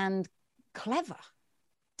and clever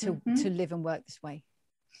to live and work this way.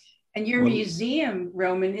 And your museum,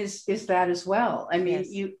 Roman, is that as well. I mean,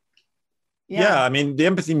 yes. Yeah, I mean, the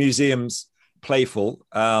Empathy Museum's playful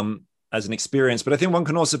as an experience, but I think one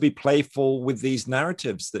can also be playful with these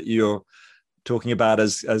narratives that you're talking about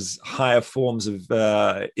as higher forms of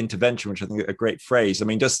intervention, which I think are a great phrase. I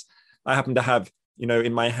mean, I happen to have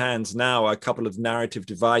in my hands now a couple of narrative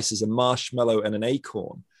devices, a marshmallow and an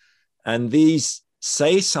acorn. And these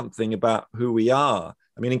say something about who we are.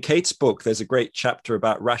 I mean, in Kate's book, there's a great chapter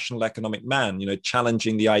about rational economic man,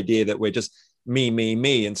 challenging the idea that we're just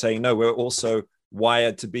me, and saying, no, we're also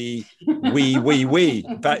wired to be we.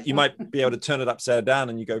 In fact, you might be able to turn it upside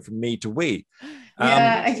down and you go from me to we.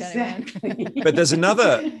 Yeah, exactly. But there's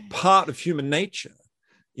another part of human nature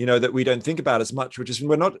that we don't think about as much, which is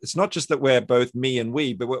it's not just that we're both me and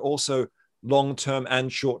we, but we're also long-term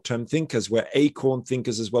and short-term thinkers. We're acorn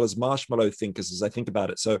thinkers as well as marshmallow thinkers, as I think about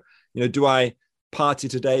it. So, do I party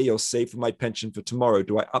today or save for my pension for tomorrow?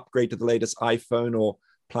 Do I upgrade to the latest iPhone or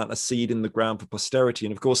plant a seed in the ground for posterity?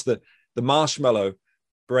 And of course, the marshmallow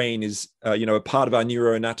brain is, a part of our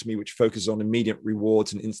neuroanatomy, which focuses on immediate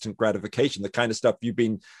rewards and instant gratification, the kind of stuff you've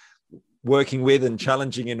been working with and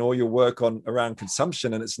challenging in all your work around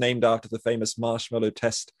consumption. And it's named after the famous marshmallow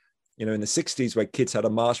test, in the 60s, where kids had a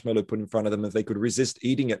marshmallow put in front of them. If they could resist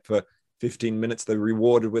eating it for 15 minutes, they're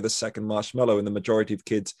rewarded with a second marshmallow, and the majority of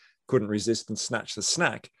kids couldn't resist and snatched the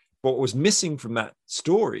snack. But what was missing from that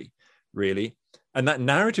story, really, and that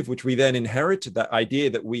narrative, which we then inherited, that idea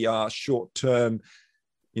that we are short-term,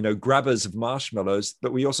 grabbers of marshmallows,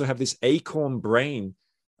 but we also have this acorn brain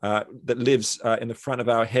that lives in the front of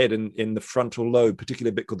our head and in the frontal lobe, particularly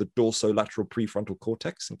a bit called the dorsolateral prefrontal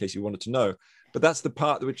cortex, in case you wanted to know. But that's the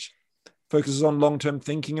part which focuses on long-term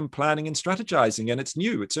thinking and planning and strategizing. And it's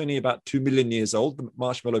new. It's only about 2 million years old. The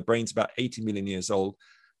marshmallow brain's about 80 million years old.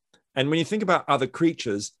 And when you think about other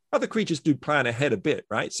creatures do plan ahead a bit,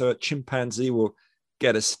 right? So a chimpanzee will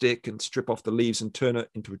get a stick and strip off the leaves and turn it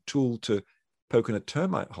into a tool to poke in a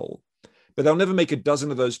termite hole. But they'll never make a dozen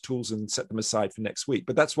of those tools and set them aside for next week.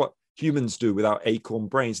 But that's what humans do with our acorn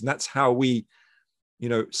brains. And that's how we,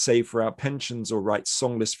 save for our pensions or write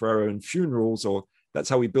song lists for our own funerals, or that's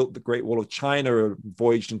how we built the Great Wall of China or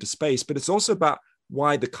voyaged into space. But it's also about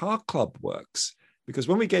why the car club works. Because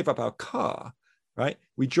when we gave up our car, right,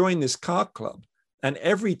 we joined this car club. And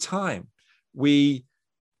every time we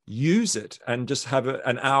use it and just have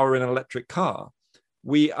an hour in an electric car,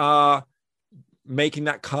 we are making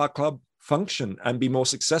that car club function and be more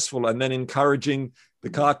successful, and then encouraging the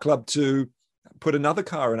car club to put another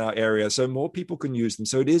car in our area so more people can use them.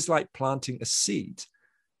 So it is like planting a seed,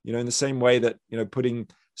 in the same way that, putting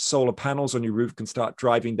solar panels on your roof can start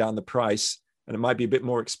driving down the price, and it might be a bit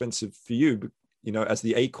more expensive for you, as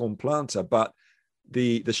the acorn planter, but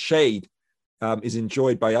the shade is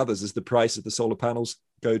enjoyed by others as the price of the solar panels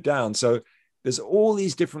go down. So there's all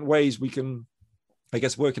these different ways we can, I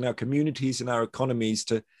guess, work in our communities and our economies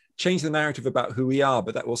to change the narrative about who we are,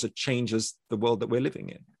 but that also changes the world that we're living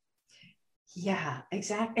in. Yeah,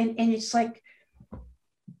 exactly. And it's like,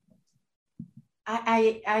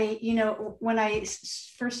 when I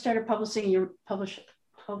first started publicizing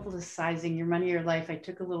Your Money, Your Life, I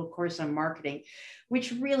took a little course on marketing,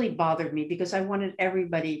 which really bothered me because I wanted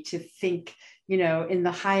everybody to think, in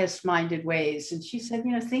the highest minded ways. And she said,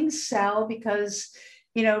 things sell because,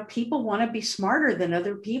 people want to be smarter than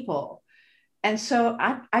other people. And so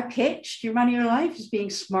I pitched Your Money, Your Life as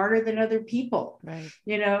being smarter than other people, right?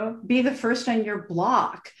 Be the first on your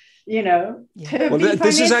block, Yeah. Well,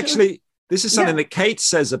 this is something that Kate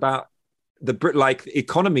says about like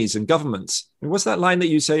economies and governments. And what's that line that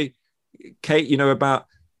you say, Kate, about,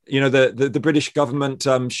 the British government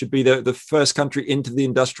should be the first country into the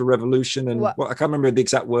Industrial Revolution. And I can't remember the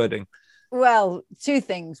exact wording. Well, two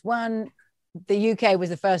things. One, the UK was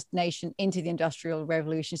the first nation into the Industrial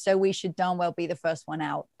Revolution, so we should darn well be the first one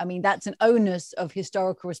out. I mean, that's an onus of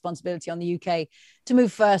historical responsibility on the UK to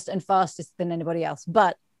move first and fastest than anybody else.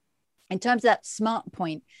 But in terms of that smart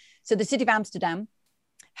point, so the City of Amsterdam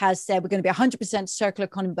has said we're going to be 100% circular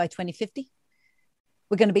economy by 2050.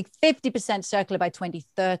 We're going to be 50% circular by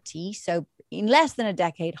 2030. So in less than a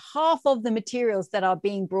decade, half of the materials that are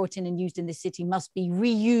being brought in and used in the city must be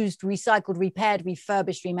reused, recycled, repaired,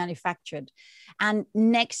 refurbished, remanufactured. And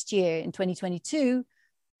next year in 2022,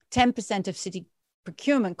 10% of city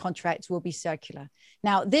procurement contracts will be circular.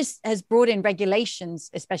 Now, this has brought in regulations,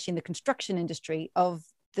 especially in the construction industry, of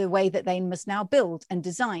the way that they must now build and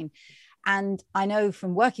design. And I know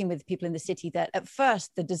from working with people in the city that at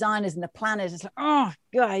first the designers and the planners is like, oh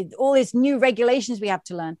God, all these new regulations we have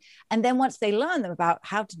to learn. And then once they learn them about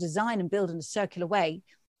how to design and build in a circular way,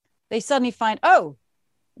 they suddenly find, oh,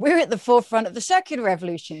 we're at the forefront of the circular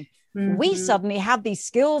revolution. Mm-hmm. We suddenly have these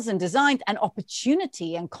skills and design and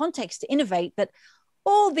opportunity and context to innovate that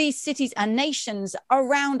all these cities and nations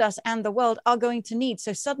around us and the world are going to need.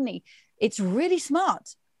 So suddenly it's really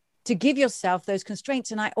smart to give yourself those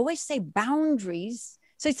constraints. And I always say boundaries.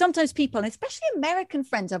 So sometimes people, and especially American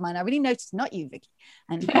friends of mine, I really noticed, not you, Vicky.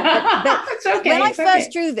 And but it's okay, when I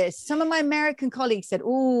first drew this, some of my American colleagues said,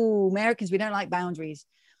 oh, Americans, we don't like boundaries.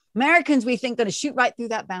 Americans, we think going to shoot right through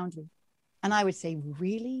that boundary. And I would say,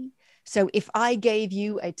 really? So if I gave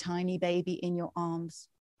you a tiny baby in your arms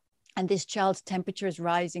and this child's temperature is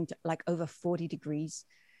rising to like over 40 degrees,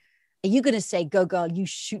 are you going to say, go girl, you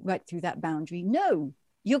shoot right through that boundary? No.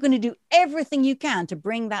 You're going to do everything you can to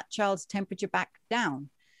bring that child's temperature back down.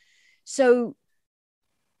 So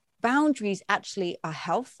boundaries actually are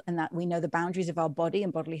health, and that we know the boundaries of our body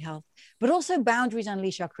and bodily health, but also boundaries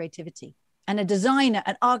unleash our creativity. And a designer,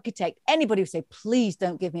 an architect, anybody would say, please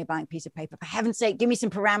don't give me a blank piece of paper. For heaven's sake, give me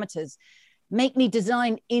some parameters. Make me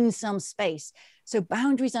design in some space. So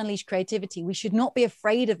boundaries unleash creativity. We should not be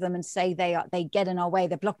afraid of them and say they get in our way,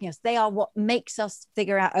 they're blocking us. They are what makes us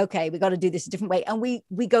figure out, okay, we got to do this a different way. And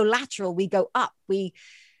we go lateral, we go up, we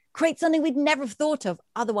create something we'd never have thought of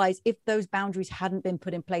otherwise if those boundaries hadn't been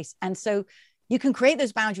put in place. And so You can create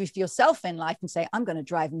those boundaries for yourself in life and say, I'm going to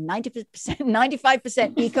drive 90%,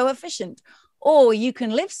 95% eco-efficient. Or you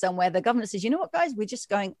can live somewhere the government says, you know what, guys, we're just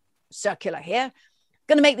going circular here.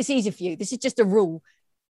 Going to make this easy for you. This is just a rule.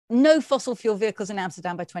 No fossil fuel vehicles in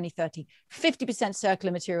Amsterdam by 2030, 50%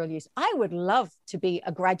 circular material use. I would love to be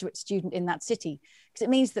a graduate student in that city, because it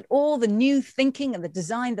means that all the new thinking and the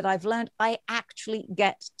design that I've learned, I actually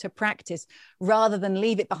get to practice, rather than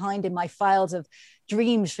leave it behind in my files of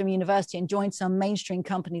dreams from university and join some mainstream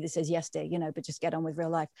company that says, yes, dear, you know, but just get on with real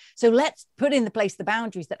life. So let's put in the place the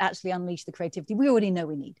boundaries that actually unleash the creativity we already know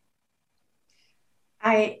we need.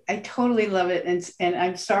 I totally love it. And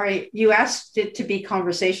I'm sorry, you asked it to be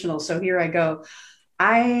conversational. So here I go.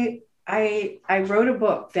 I wrote a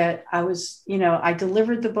book that I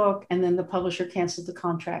delivered the book, and then the publisher canceled the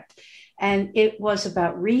contract. And it was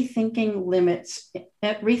about rethinking limits,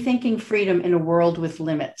 rethinking freedom in a world with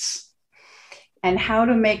limits, and how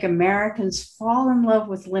to make Americans fall in love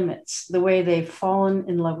with limits the way they've fallen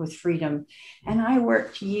in love with freedom. And I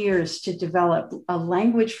worked years to develop a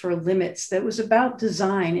language for limits that was about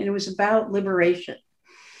design, and it was about liberation.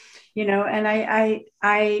 And I'm a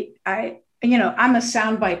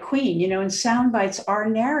soundbite queen, and soundbites are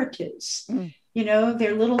narratives.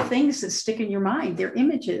 They're little things that stick in your mind. They're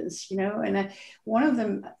images, and one of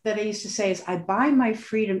them that I used to say is, I buy my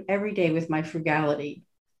freedom every day with my frugality.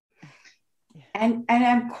 And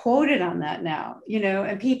I'm quoted on that now,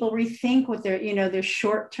 and people rethink what their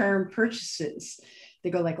short-term purchases. They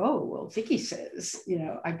go like, oh, well, Vicki says,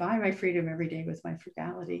 I buy my freedom every day with my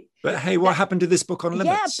frugality. But hey, what happened to this book on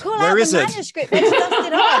limits? Yeah, pull out the manuscript. Let's dust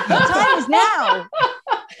it off. The time is now.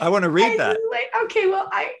 I want to read that. Okay, well,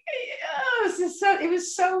 it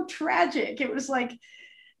was so tragic. It was like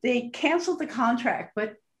they canceled the contract,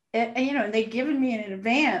 but and they'd given me an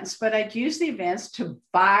advance, but I'd use the advance to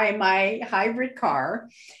buy my hybrid car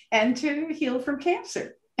and to heal from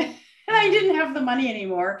cancer. And I didn't have the money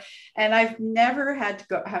anymore. And I've never had to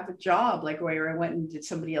go have a job like where I went and did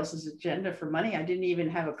somebody else's agenda for money. I didn't even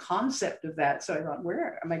have a concept of that. So I thought,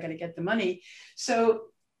 where am I going to get the money? So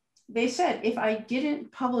they said, if I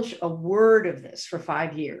didn't publish a word of this for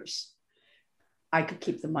 5 years, I could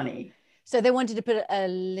keep the money. So they wanted to put a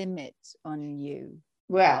limit on you.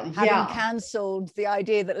 Well, having cancelled the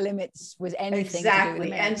idea that limits was anything exactly. To do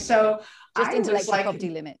with and so just intellectual property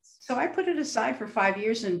limits. So I put it aside for 5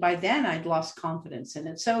 years, and by then I'd lost confidence in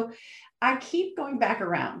it. So I keep going back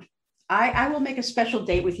around. I will make a special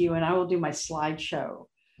date with you, and I will do my slideshow.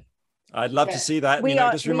 It love to see that. It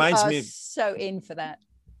just reminds me. So in for that.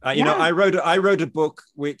 I wrote a book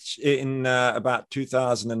which in about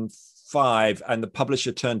 2005, and the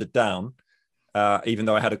publisher turned it down. Even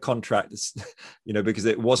though I had a contract, because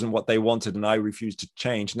it wasn't what they wanted, and I refused to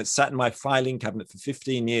change. And it sat in my filing cabinet for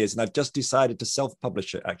 15 years, and I've just decided to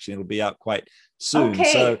self-publish it. Actually, it'll be out quite soon.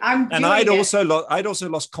 Okay, so, I'd also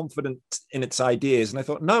lost confidence in its ideas, and I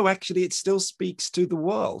thought, no, actually, it still speaks to the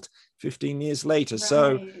world 15 years later. Right.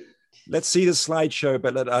 So let's see the slideshow,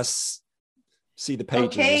 but let us see the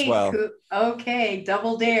pages as well. Okay,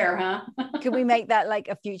 double dare, huh? Can we make that like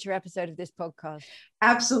a future episode of this podcast?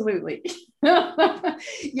 Absolutely.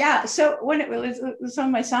 Yeah. So when it was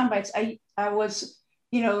on my sound bites, I was,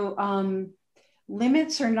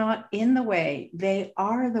 limits are not in the way. They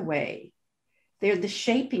are the way. They're the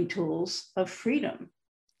shaping tools of freedom.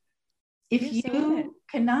 If you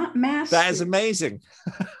cannot master. That is amazing.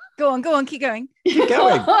 Go on, keep going. Keep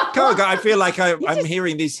going. Go on. I feel like I'm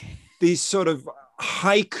hearing these sort of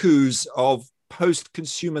haikus of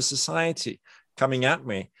post-consumer society coming at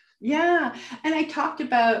me. Yeah. And I talked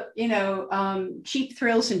about, cheap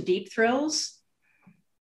thrills and deep thrills,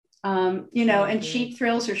 and cheap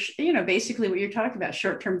thrills are, basically what you're talking about,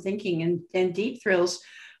 short-term thinking, and deep thrills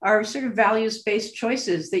are sort of values-based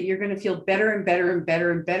choices that you're going to feel better and better and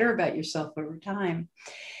better and better about yourself over time.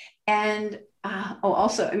 And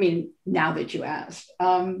also, now that you asked,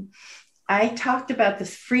 I talked about the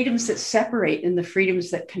freedoms that separate and the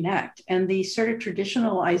freedoms that connect. And the sort of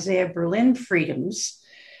traditional Isaiah Berlin freedoms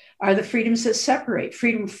are the freedoms that separate.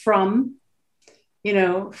 Freedom from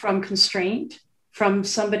constraint, from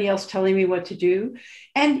somebody else telling me what to do.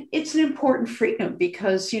 And it's an important freedom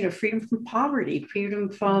because, freedom from poverty,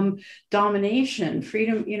 freedom from domination,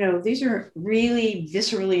 freedom, these are really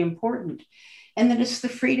viscerally important. And then it's the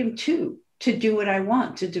freedom to do what I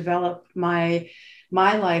want, to develop my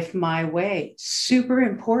life, my way. Super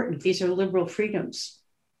important. These are liberal freedoms.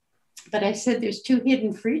 But I said there's two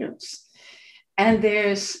hidden freedoms. And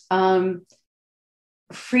there's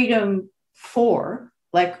freedom for,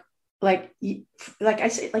 like I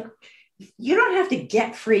say, like, you don't have to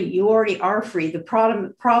get free. You already are free. The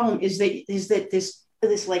problem is that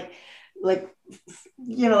this like like,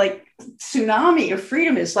 like tsunami of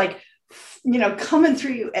freedom is like, coming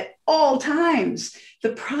through you at all times.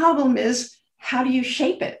 The problem is, how do you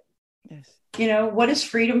shape it? Yes. What is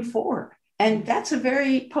freedom for? And that's a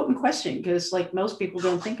very potent question, because like most people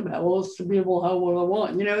don't think about, well, it's to be able to have what I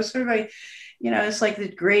want. It's sort of like, it's like the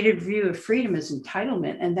graded view of freedom is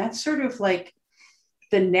entitlement. And that's sort of like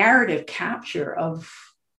the narrative capture of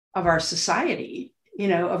our society,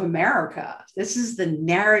 of America. This is the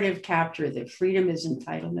narrative capture that freedom is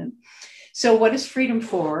entitlement. So what is freedom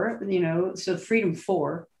for? So freedom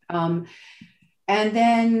for, and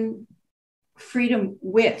then freedom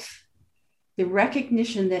with the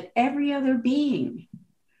recognition that every other being,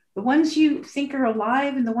 the ones you think are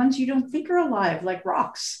alive and the ones you don't think are alive, like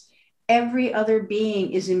rocks, every other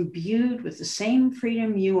being is imbued with the same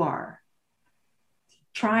freedom you are,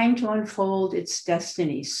 trying to unfold its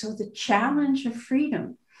destiny. So the challenge of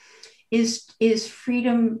freedom is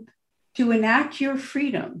freedom to enact your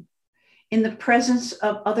freedom in the presence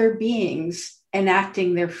of other beings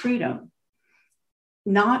enacting their freedom,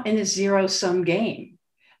 not in a zero-sum game.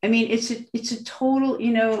 I mean, it's a total,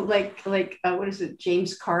 like what is it?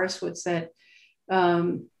 James Carse, what's that?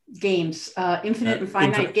 Games, infinite and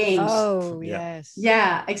finite games. Oh, yes.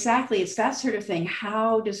 Yeah, exactly. It's that sort of thing.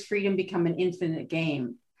 How does freedom become an infinite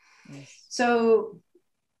game? Yes. So,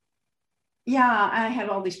 yeah, I had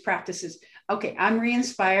all these practices. Okay, I'm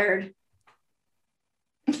re-inspired.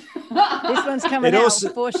 This one's coming out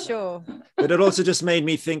for sure. But it also just made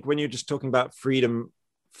me think, when you're just talking about freedom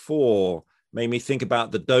made me think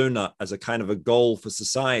about the donut as a kind of a goal for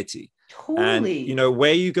society. Totally. And,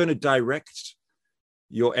 where you're going to direct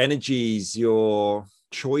your energies, your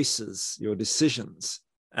choices, your decisions.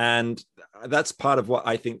 And that's part of what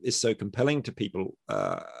I think is so compelling to people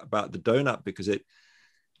about the donut, because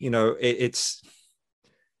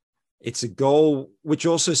it's a goal which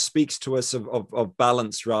also speaks to us of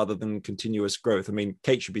balance rather than continuous growth. I mean,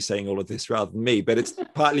 Kate should be saying all of this rather than me, but it's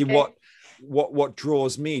partly okay. what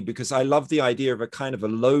draws me, because I love the idea of a kind of a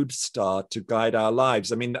lodestar to guide our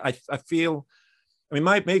lives. I mean, I feel,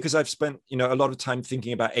 maybe because I've spent, a lot of time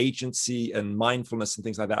thinking about agency and mindfulness and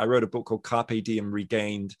things like that. I wrote a book called Carpe Diem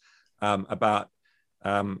Regained about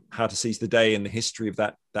how to seize the day and the history of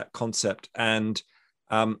that concept. And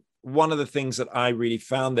one of the things that I really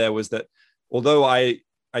found there was that, although I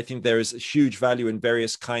think there is a huge value in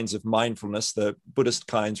various kinds of mindfulness, the Buddhist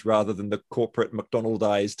kinds rather than the corporate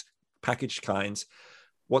McDonaldized packaged kinds,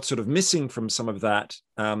 what's sort of missing from some of that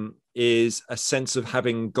is a sense of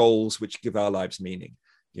having goals which give our lives meaning,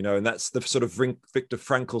 and that's the sort of Viktor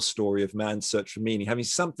Frankl story of man's search for meaning, having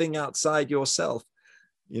something outside yourself,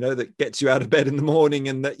 that gets you out of bed in the morning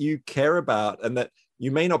and that you care about, and that you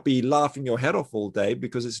may not be laughing your head off all day,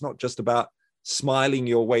 because it's not just about smiling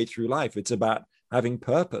your way through life. It's about having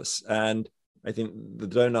purpose. And I think the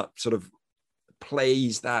donut sort of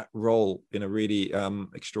plays that role in a really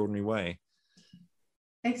extraordinary way.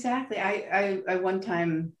 Exactly. I one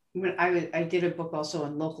time, when I did a book also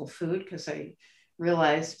on local food, because I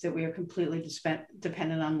realized that we are completely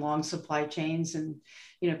dependent on long supply chains. And,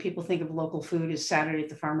 people think of local food as Saturday at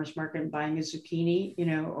the farmer's market and buying a zucchini,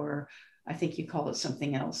 or I think you call it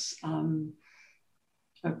something else.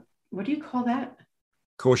 What do you call that?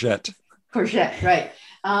 Courgette, right.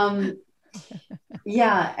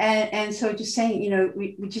 Yeah. And so just saying,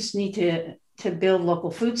 we just need to build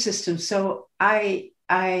local food systems. So I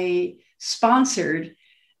sponsored,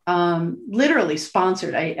 literally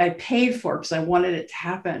sponsored, I paid for, because I wanted it to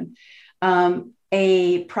happen,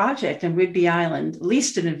 a project in Whidbey Island,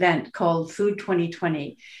 leased an event called Food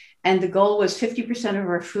 2020. And the goal was 50% of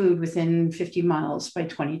our food within 50 miles by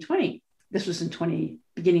 2020. This was in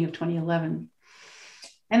beginning of 2011.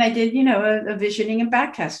 And I did, a visioning and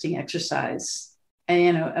backcasting exercise.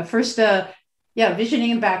 And,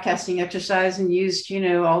 visioning and backcasting exercise, and used,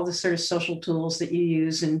 all the sort of social tools that you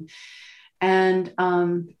use. And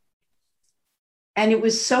it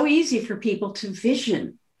was so easy for people to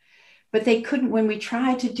vision, but they couldn't, when we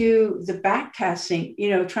tried to do the backcasting,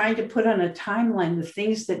 trying to put on a timeline the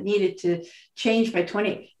things that needed to change by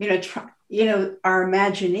 20, our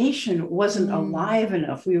imagination wasn't alive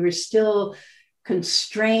enough. We were still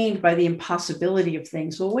constrained by the impossibility of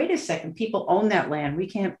things. Well, wait a second, people own that land. We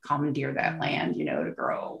can't commandeer that land, to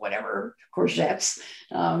grow whatever courgettes.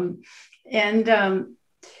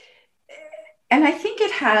 And I think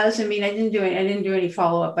it has. I mean, I didn't do any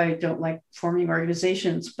follow-up. I don't like forming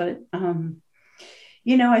organizations, but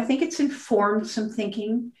I think it's informed some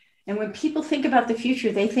thinking. And when people think about the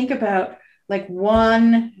future, they think about like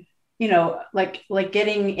one, like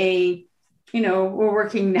getting a we're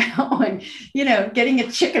working now on, getting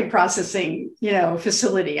a chicken processing,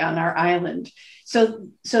 facility on our island. So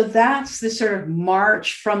that's the sort of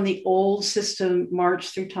march from the old system, march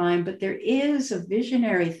through time. But there is a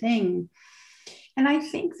visionary thing. And I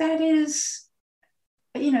think that is,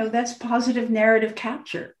 that's positive narrative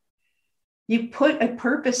capture. You put a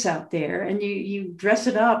purpose out there and you dress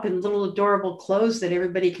it up in little adorable clothes that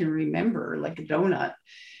everybody can remember, like a donut.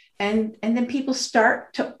 And then people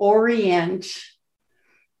start to orient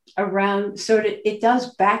around, so it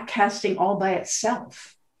does backcasting all by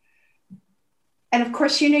itself. And of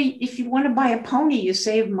course, if you want to buy a pony, you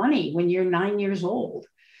save money when you're 9 years old.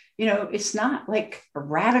 It's not like a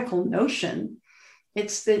radical notion.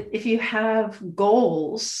 It's that if you have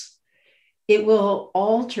goals, it will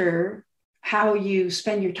alter how you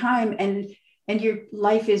spend your time, and your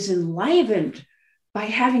life is enlivened by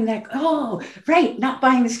having that, oh, right, not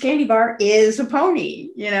buying this candy bar is a pony,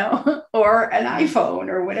 or an iPhone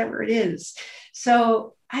or whatever it is.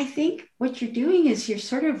 So I think what you're doing is you're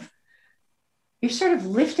sort of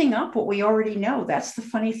lifting up what we already know. That's the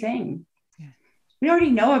funny thing. Yeah. We already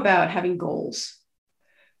know about having goals.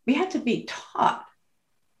 We had to be taught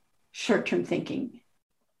short-term thinking.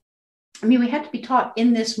 I mean, we had to be taught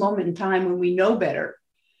in this moment in time when we know better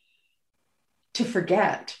to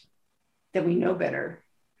forget that we know better.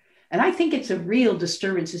 And I think it's a real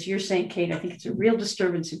disturbance, as you're saying, Kate. I think it's a real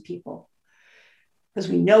disturbance in people because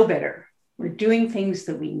we know better. We're doing things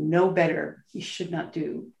that we know better we should not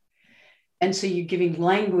do. And so you're giving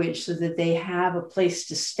language so that they have a place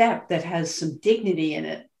to step that has some dignity in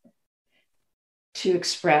it to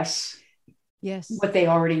express what they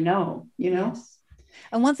already know, Yes.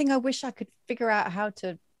 And one thing I wish I could figure out how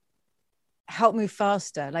to help move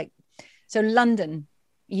faster. So London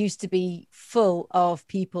used to be full of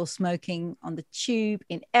people smoking on the tube,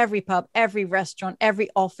 in every pub, every restaurant, every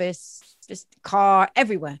office, just car,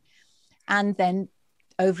 everywhere. And then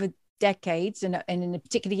over decades, and in a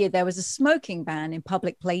particular year, there was a smoking ban in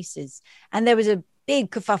public places. And there was a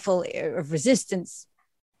big kerfuffle of resistance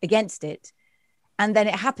against it. And then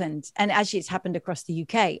it happened. And actually, it's happened across the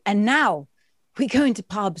UK. And now we go into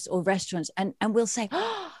pubs or restaurants and we'll say,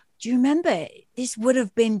 oh, do you remember? This would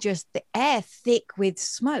have been just the air thick with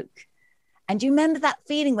smoke. And do you remember that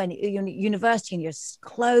feeling when you're in university and your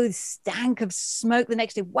clothes stank of smoke the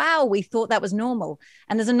next day? Wow, we thought that was normal.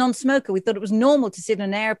 And as a non-smoker, we thought it was normal to sit in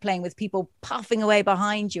an airplane with people puffing away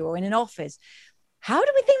behind you or in an office. How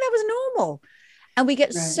do we think that was normal? And we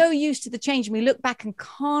get so used to the change, and we look back and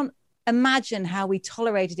can't imagine how we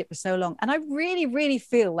tolerated it for so long. And I really, really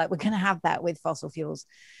feel like we're going to have that with fossil fuels.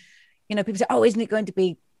 People say, oh, isn't it going to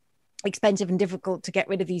be expensive and difficult to get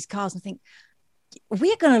rid of these cars? And I think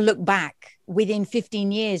we're going to look back within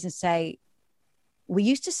 15 years and say, we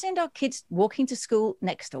used to send our kids walking to school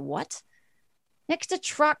next to what? Next to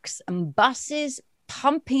trucks and buses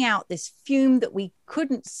pumping out this fume that we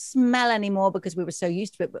couldn't smell anymore because we were so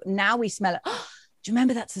used to it. But now we smell it. Oh, do you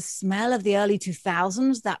remember that's the smell of the early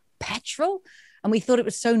 2000s, that petrol? And we thought it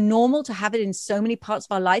was so normal to have it in so many parts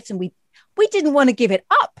of our lives. And we didn't want to give it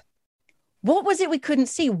up. What was it we couldn't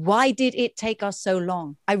see? Why did it take us so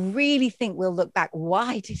long? I really think we'll look back.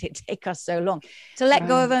 Why did it take us so long to let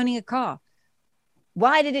go of owning a car?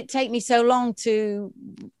 Why did it take me so long to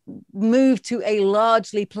move to a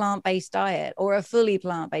largely plant-based diet or a fully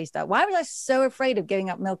plant-based diet? Why was I so afraid of giving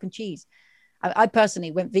up milk and cheese? I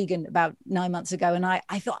personally went vegan about 9 months ago, and I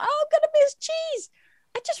thought, oh, I'm going to miss cheese.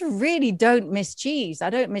 I just really don't miss cheese. I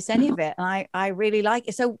don't miss any of it. And I really like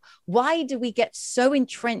it. So why do we get so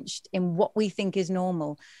entrenched in what we think is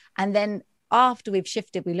normal? And then after we've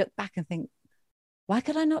shifted, we look back and think, why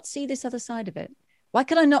could I not see this other side of it? Why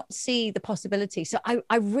could I not see the possibility? So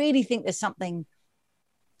I really think there's something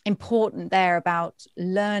important there about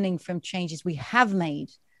learning from changes we have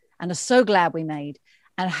made and are so glad we made,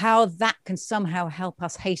 and how that can somehow help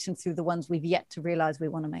us hasten through the ones we've yet to realize we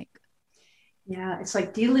want to make. Yeah, it's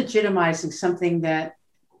like delegitimizing something that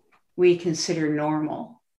we consider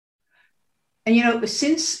normal. And,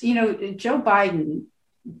 since, Joe Biden,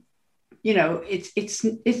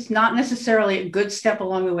 it's not necessarily a good step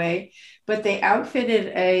along the way, but they outfitted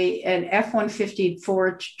an F-150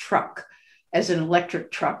 Ford truck as an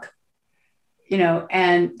electric truck,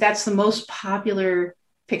 and that's the most popular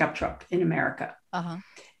pickup truck in America. Uh-huh.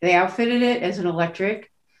 They outfitted it as an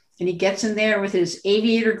electric, and he gets in there with his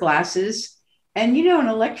aviator glasses. And, an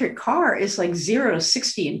electric car is like 0 to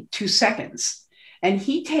 60 in 2 seconds. And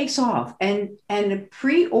he takes off, and the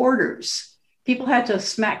pre-orders, people had to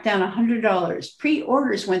smack down $100.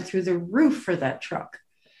 Pre-orders went through the roof for that truck.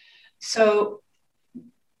 So,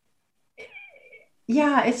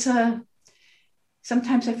 yeah,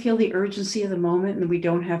 sometimes I feel the urgency of the moment and we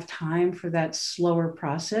don't have time for that slower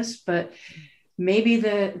process, but maybe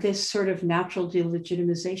this sort of natural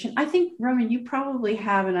delegitimization. I think, Roman, you probably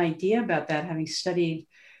have an idea about that, having studied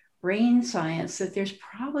brain science, that there's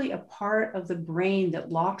probably a part of the brain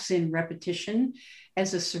that locks in repetition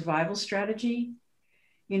as a survival strategy,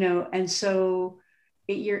 and so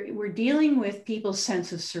we're dealing with people's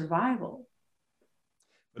sense of survival.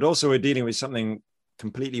 But also we're dealing with something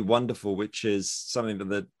completely wonderful, which is something that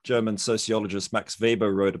the German sociologist Max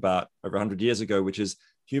Weber wrote about over 100 years ago, which is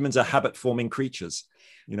humans are habit-forming creatures,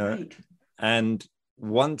 Right. And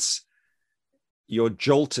once you're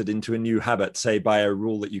jolted into a new habit, say by a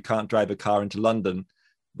rule that you can't drive a car into London,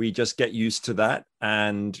 we just get used to that,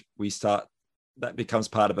 and that becomes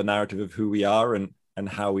part of a narrative of who we are and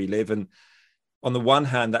how we live. And on the one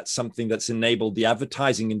hand, that's something that's enabled the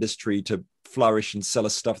advertising industry to flourish and sell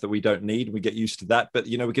us stuff that we don't need. We get used to that, but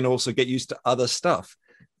we can also get used to other stuff.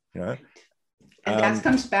 And that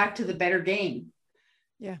comes back to the better game.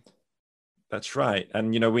 Yeah, that's right.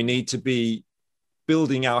 And we need to be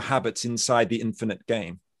building our habits inside the infinite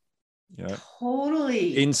game.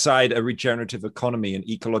 Totally. Inside a regenerative economy and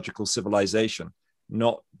ecological civilization,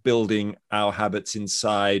 not building our habits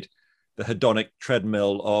inside the hedonic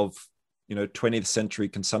treadmill of 20th century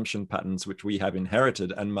consumption patterns, which we have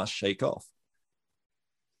inherited and must shake off.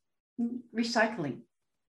 Recycling,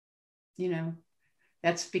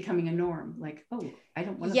 that's becoming a norm. Like, oh, I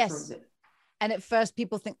don't want to throw it. And at first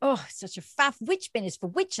people think, oh, it's such a faff. Which bin is for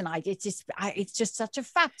which? And it's just such a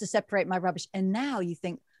faff to separate my rubbish. And now you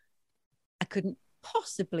think, I couldn't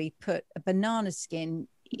possibly put a banana skin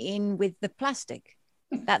in with the plastic.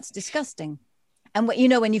 That's disgusting. And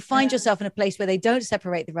when you find yourself in a place where they don't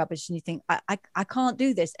separate the rubbish and you think, I can't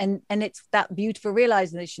do this. And it's that beautiful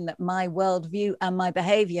realization that my worldview and my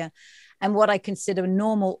behavior and what I consider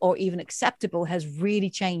normal or even acceptable has really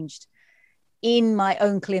changed in my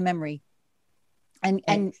own clear memory. And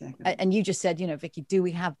you just said, Vicky, do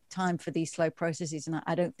we have time for these slow processes? And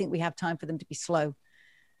I don't think we have time for them to be slow,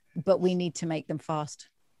 but we need to make them fast.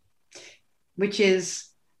 Which is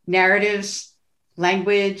narratives,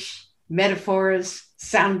 language, metaphors,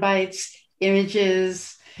 sound bites,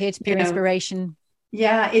 images, peer-to-peer inspiration.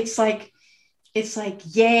 Yeah, it's like,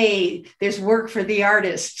 yay, there's work for the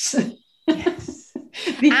artists. Yes.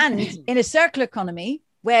 And in a circular economy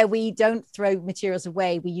where we don't throw materials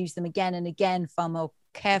away, we use them again and again, far more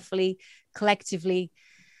carefully, collectively,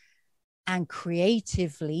 and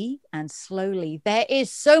creatively and slowly. There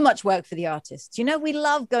is so much work for the artists. We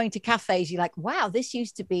love going to cafes. You're like, wow, this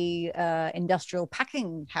used to be industrial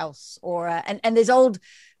packing house, or and there's old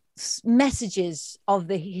messages of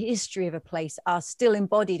the history of a place are still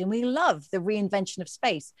embodied, and we love the reinvention of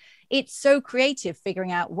space. It's so creative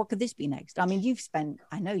figuring out what could this be next. I mean,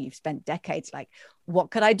 I know you've spent decades like,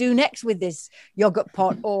 what could I do next with this yogurt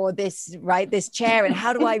pot or this chair, and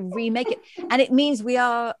how do I remake it? And it means we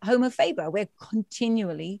are homo faber. We're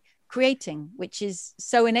continually creating, which is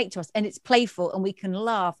so innate to us, and it's playful, and we can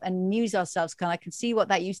laugh and amuse ourselves. I can see what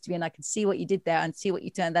that used to be, and I can see what you did there and see what you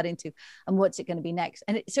turned that into, and what's it going to be next.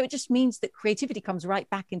 And so it just means that creativity comes right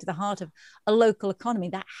back into the heart of a local economy.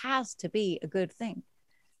 That has to be a good thing.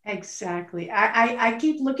 Exactly. I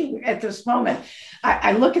keep looking at this moment.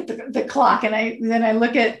 I look at the clock, and then I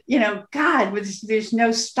look at, God, there's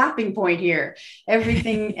no stopping point here.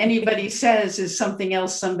 Everything anybody says is something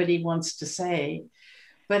else somebody wants to say.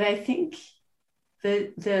 But I think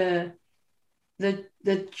the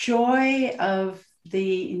joy of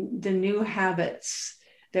the new habits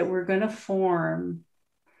that we're going to form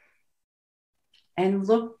and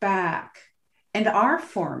look back and are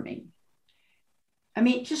forming. I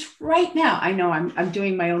mean, just right now, I know I'm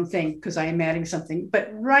doing my own thing because I am adding something,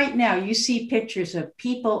 but right now you see pictures of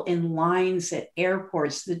people in lines at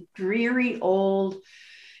airports, the dreary old,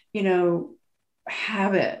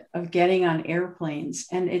 habit of getting on airplanes,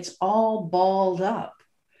 and it's all balled up.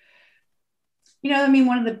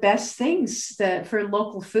 One of the best things that for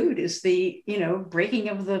local food is the, breaking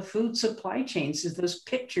of the food supply chains, is those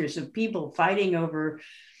pictures of people fighting over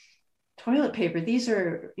toilet paper. These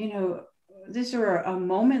are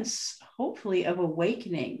moments, hopefully, of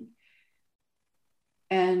awakening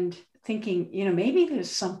and thinking, maybe there's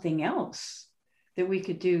something else that we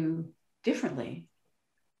could do differently.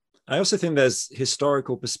 I also think there's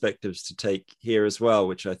historical perspectives to take here as well,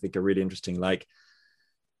 which I think are really interesting. Like,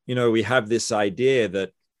 we have this idea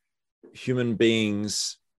that human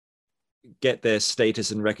beings get their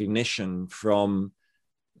status and recognition from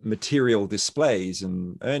material displays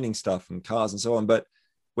and earning stuff and cars and so on. But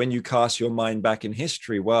when you cast your mind back in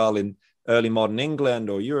history, well, in early modern England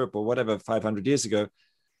or Europe or whatever, 500 years ago,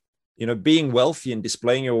 being wealthy and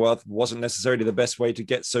displaying your wealth wasn't necessarily the best way to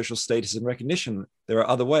get social status and recognition. There are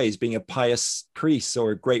other ways, being a pious priest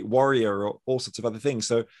or a great warrior or all sorts of other things.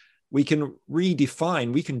 So we can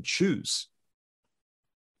redefine, we can choose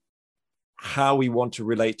how we want to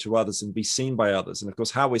relate to others and be seen by others. And of course,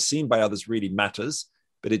 how we're seen by others really matters,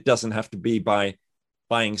 but it doesn't have to be by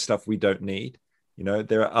buying stuff we don't need.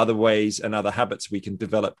 There are other ways and other habits we can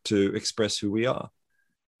develop to express who we are.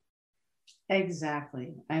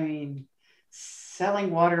 Exactly. I mean,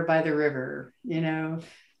 selling water by the river,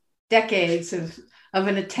 decades of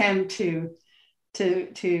an attempt to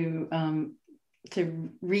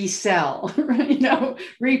resell,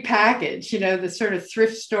 repackage, the sort of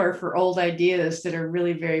thrift store for old ideas that are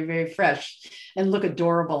really very, very fresh and look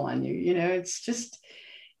adorable on you. It's just,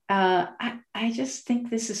 I just think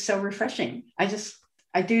this is so refreshing. I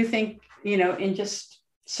do think, in just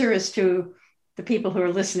service to the people who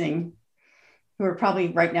are listening, who are probably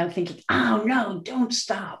right now thinking, oh no, don't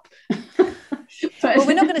stop. Well,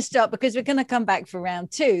 we're not going to stop, because we're going to come back for round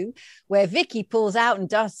 2, where Vicky pulls out and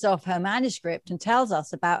dusts off her manuscript and tells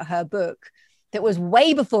us about her book that was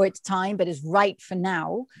way before its time, but is right for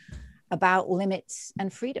now, about limits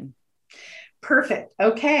and freedom. Perfect.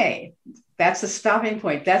 Okay. That's a stopping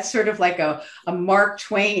point. That's sort of like a Mark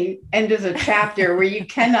Twain end of the chapter where you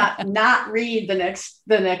cannot not read the next,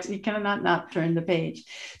 you cannot not turn the page.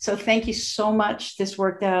 So thank you so much. This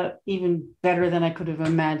worked out even better than I could have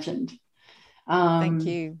imagined. Thank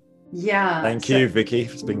you. Yeah. Thank you, Vicky.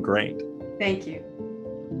 It's been great. Thank you.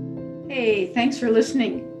 Hey, thanks for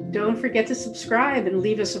listening. Don't forget to subscribe and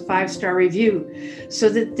leave us a 5-star review so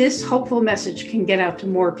that this hopeful message can get out to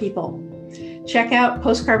more people. Check out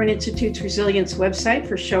Post Carbon Institute's Resilience website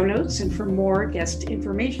for show notes and for more guest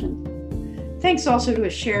information. Thanks also to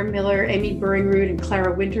Asher Miller, Amy Burringroot, and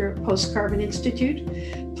Clara Winter of Post Carbon Institute,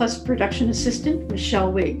 plus production assistant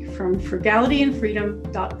Michelle Wigg from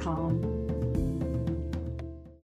frugalityandfreedom.com.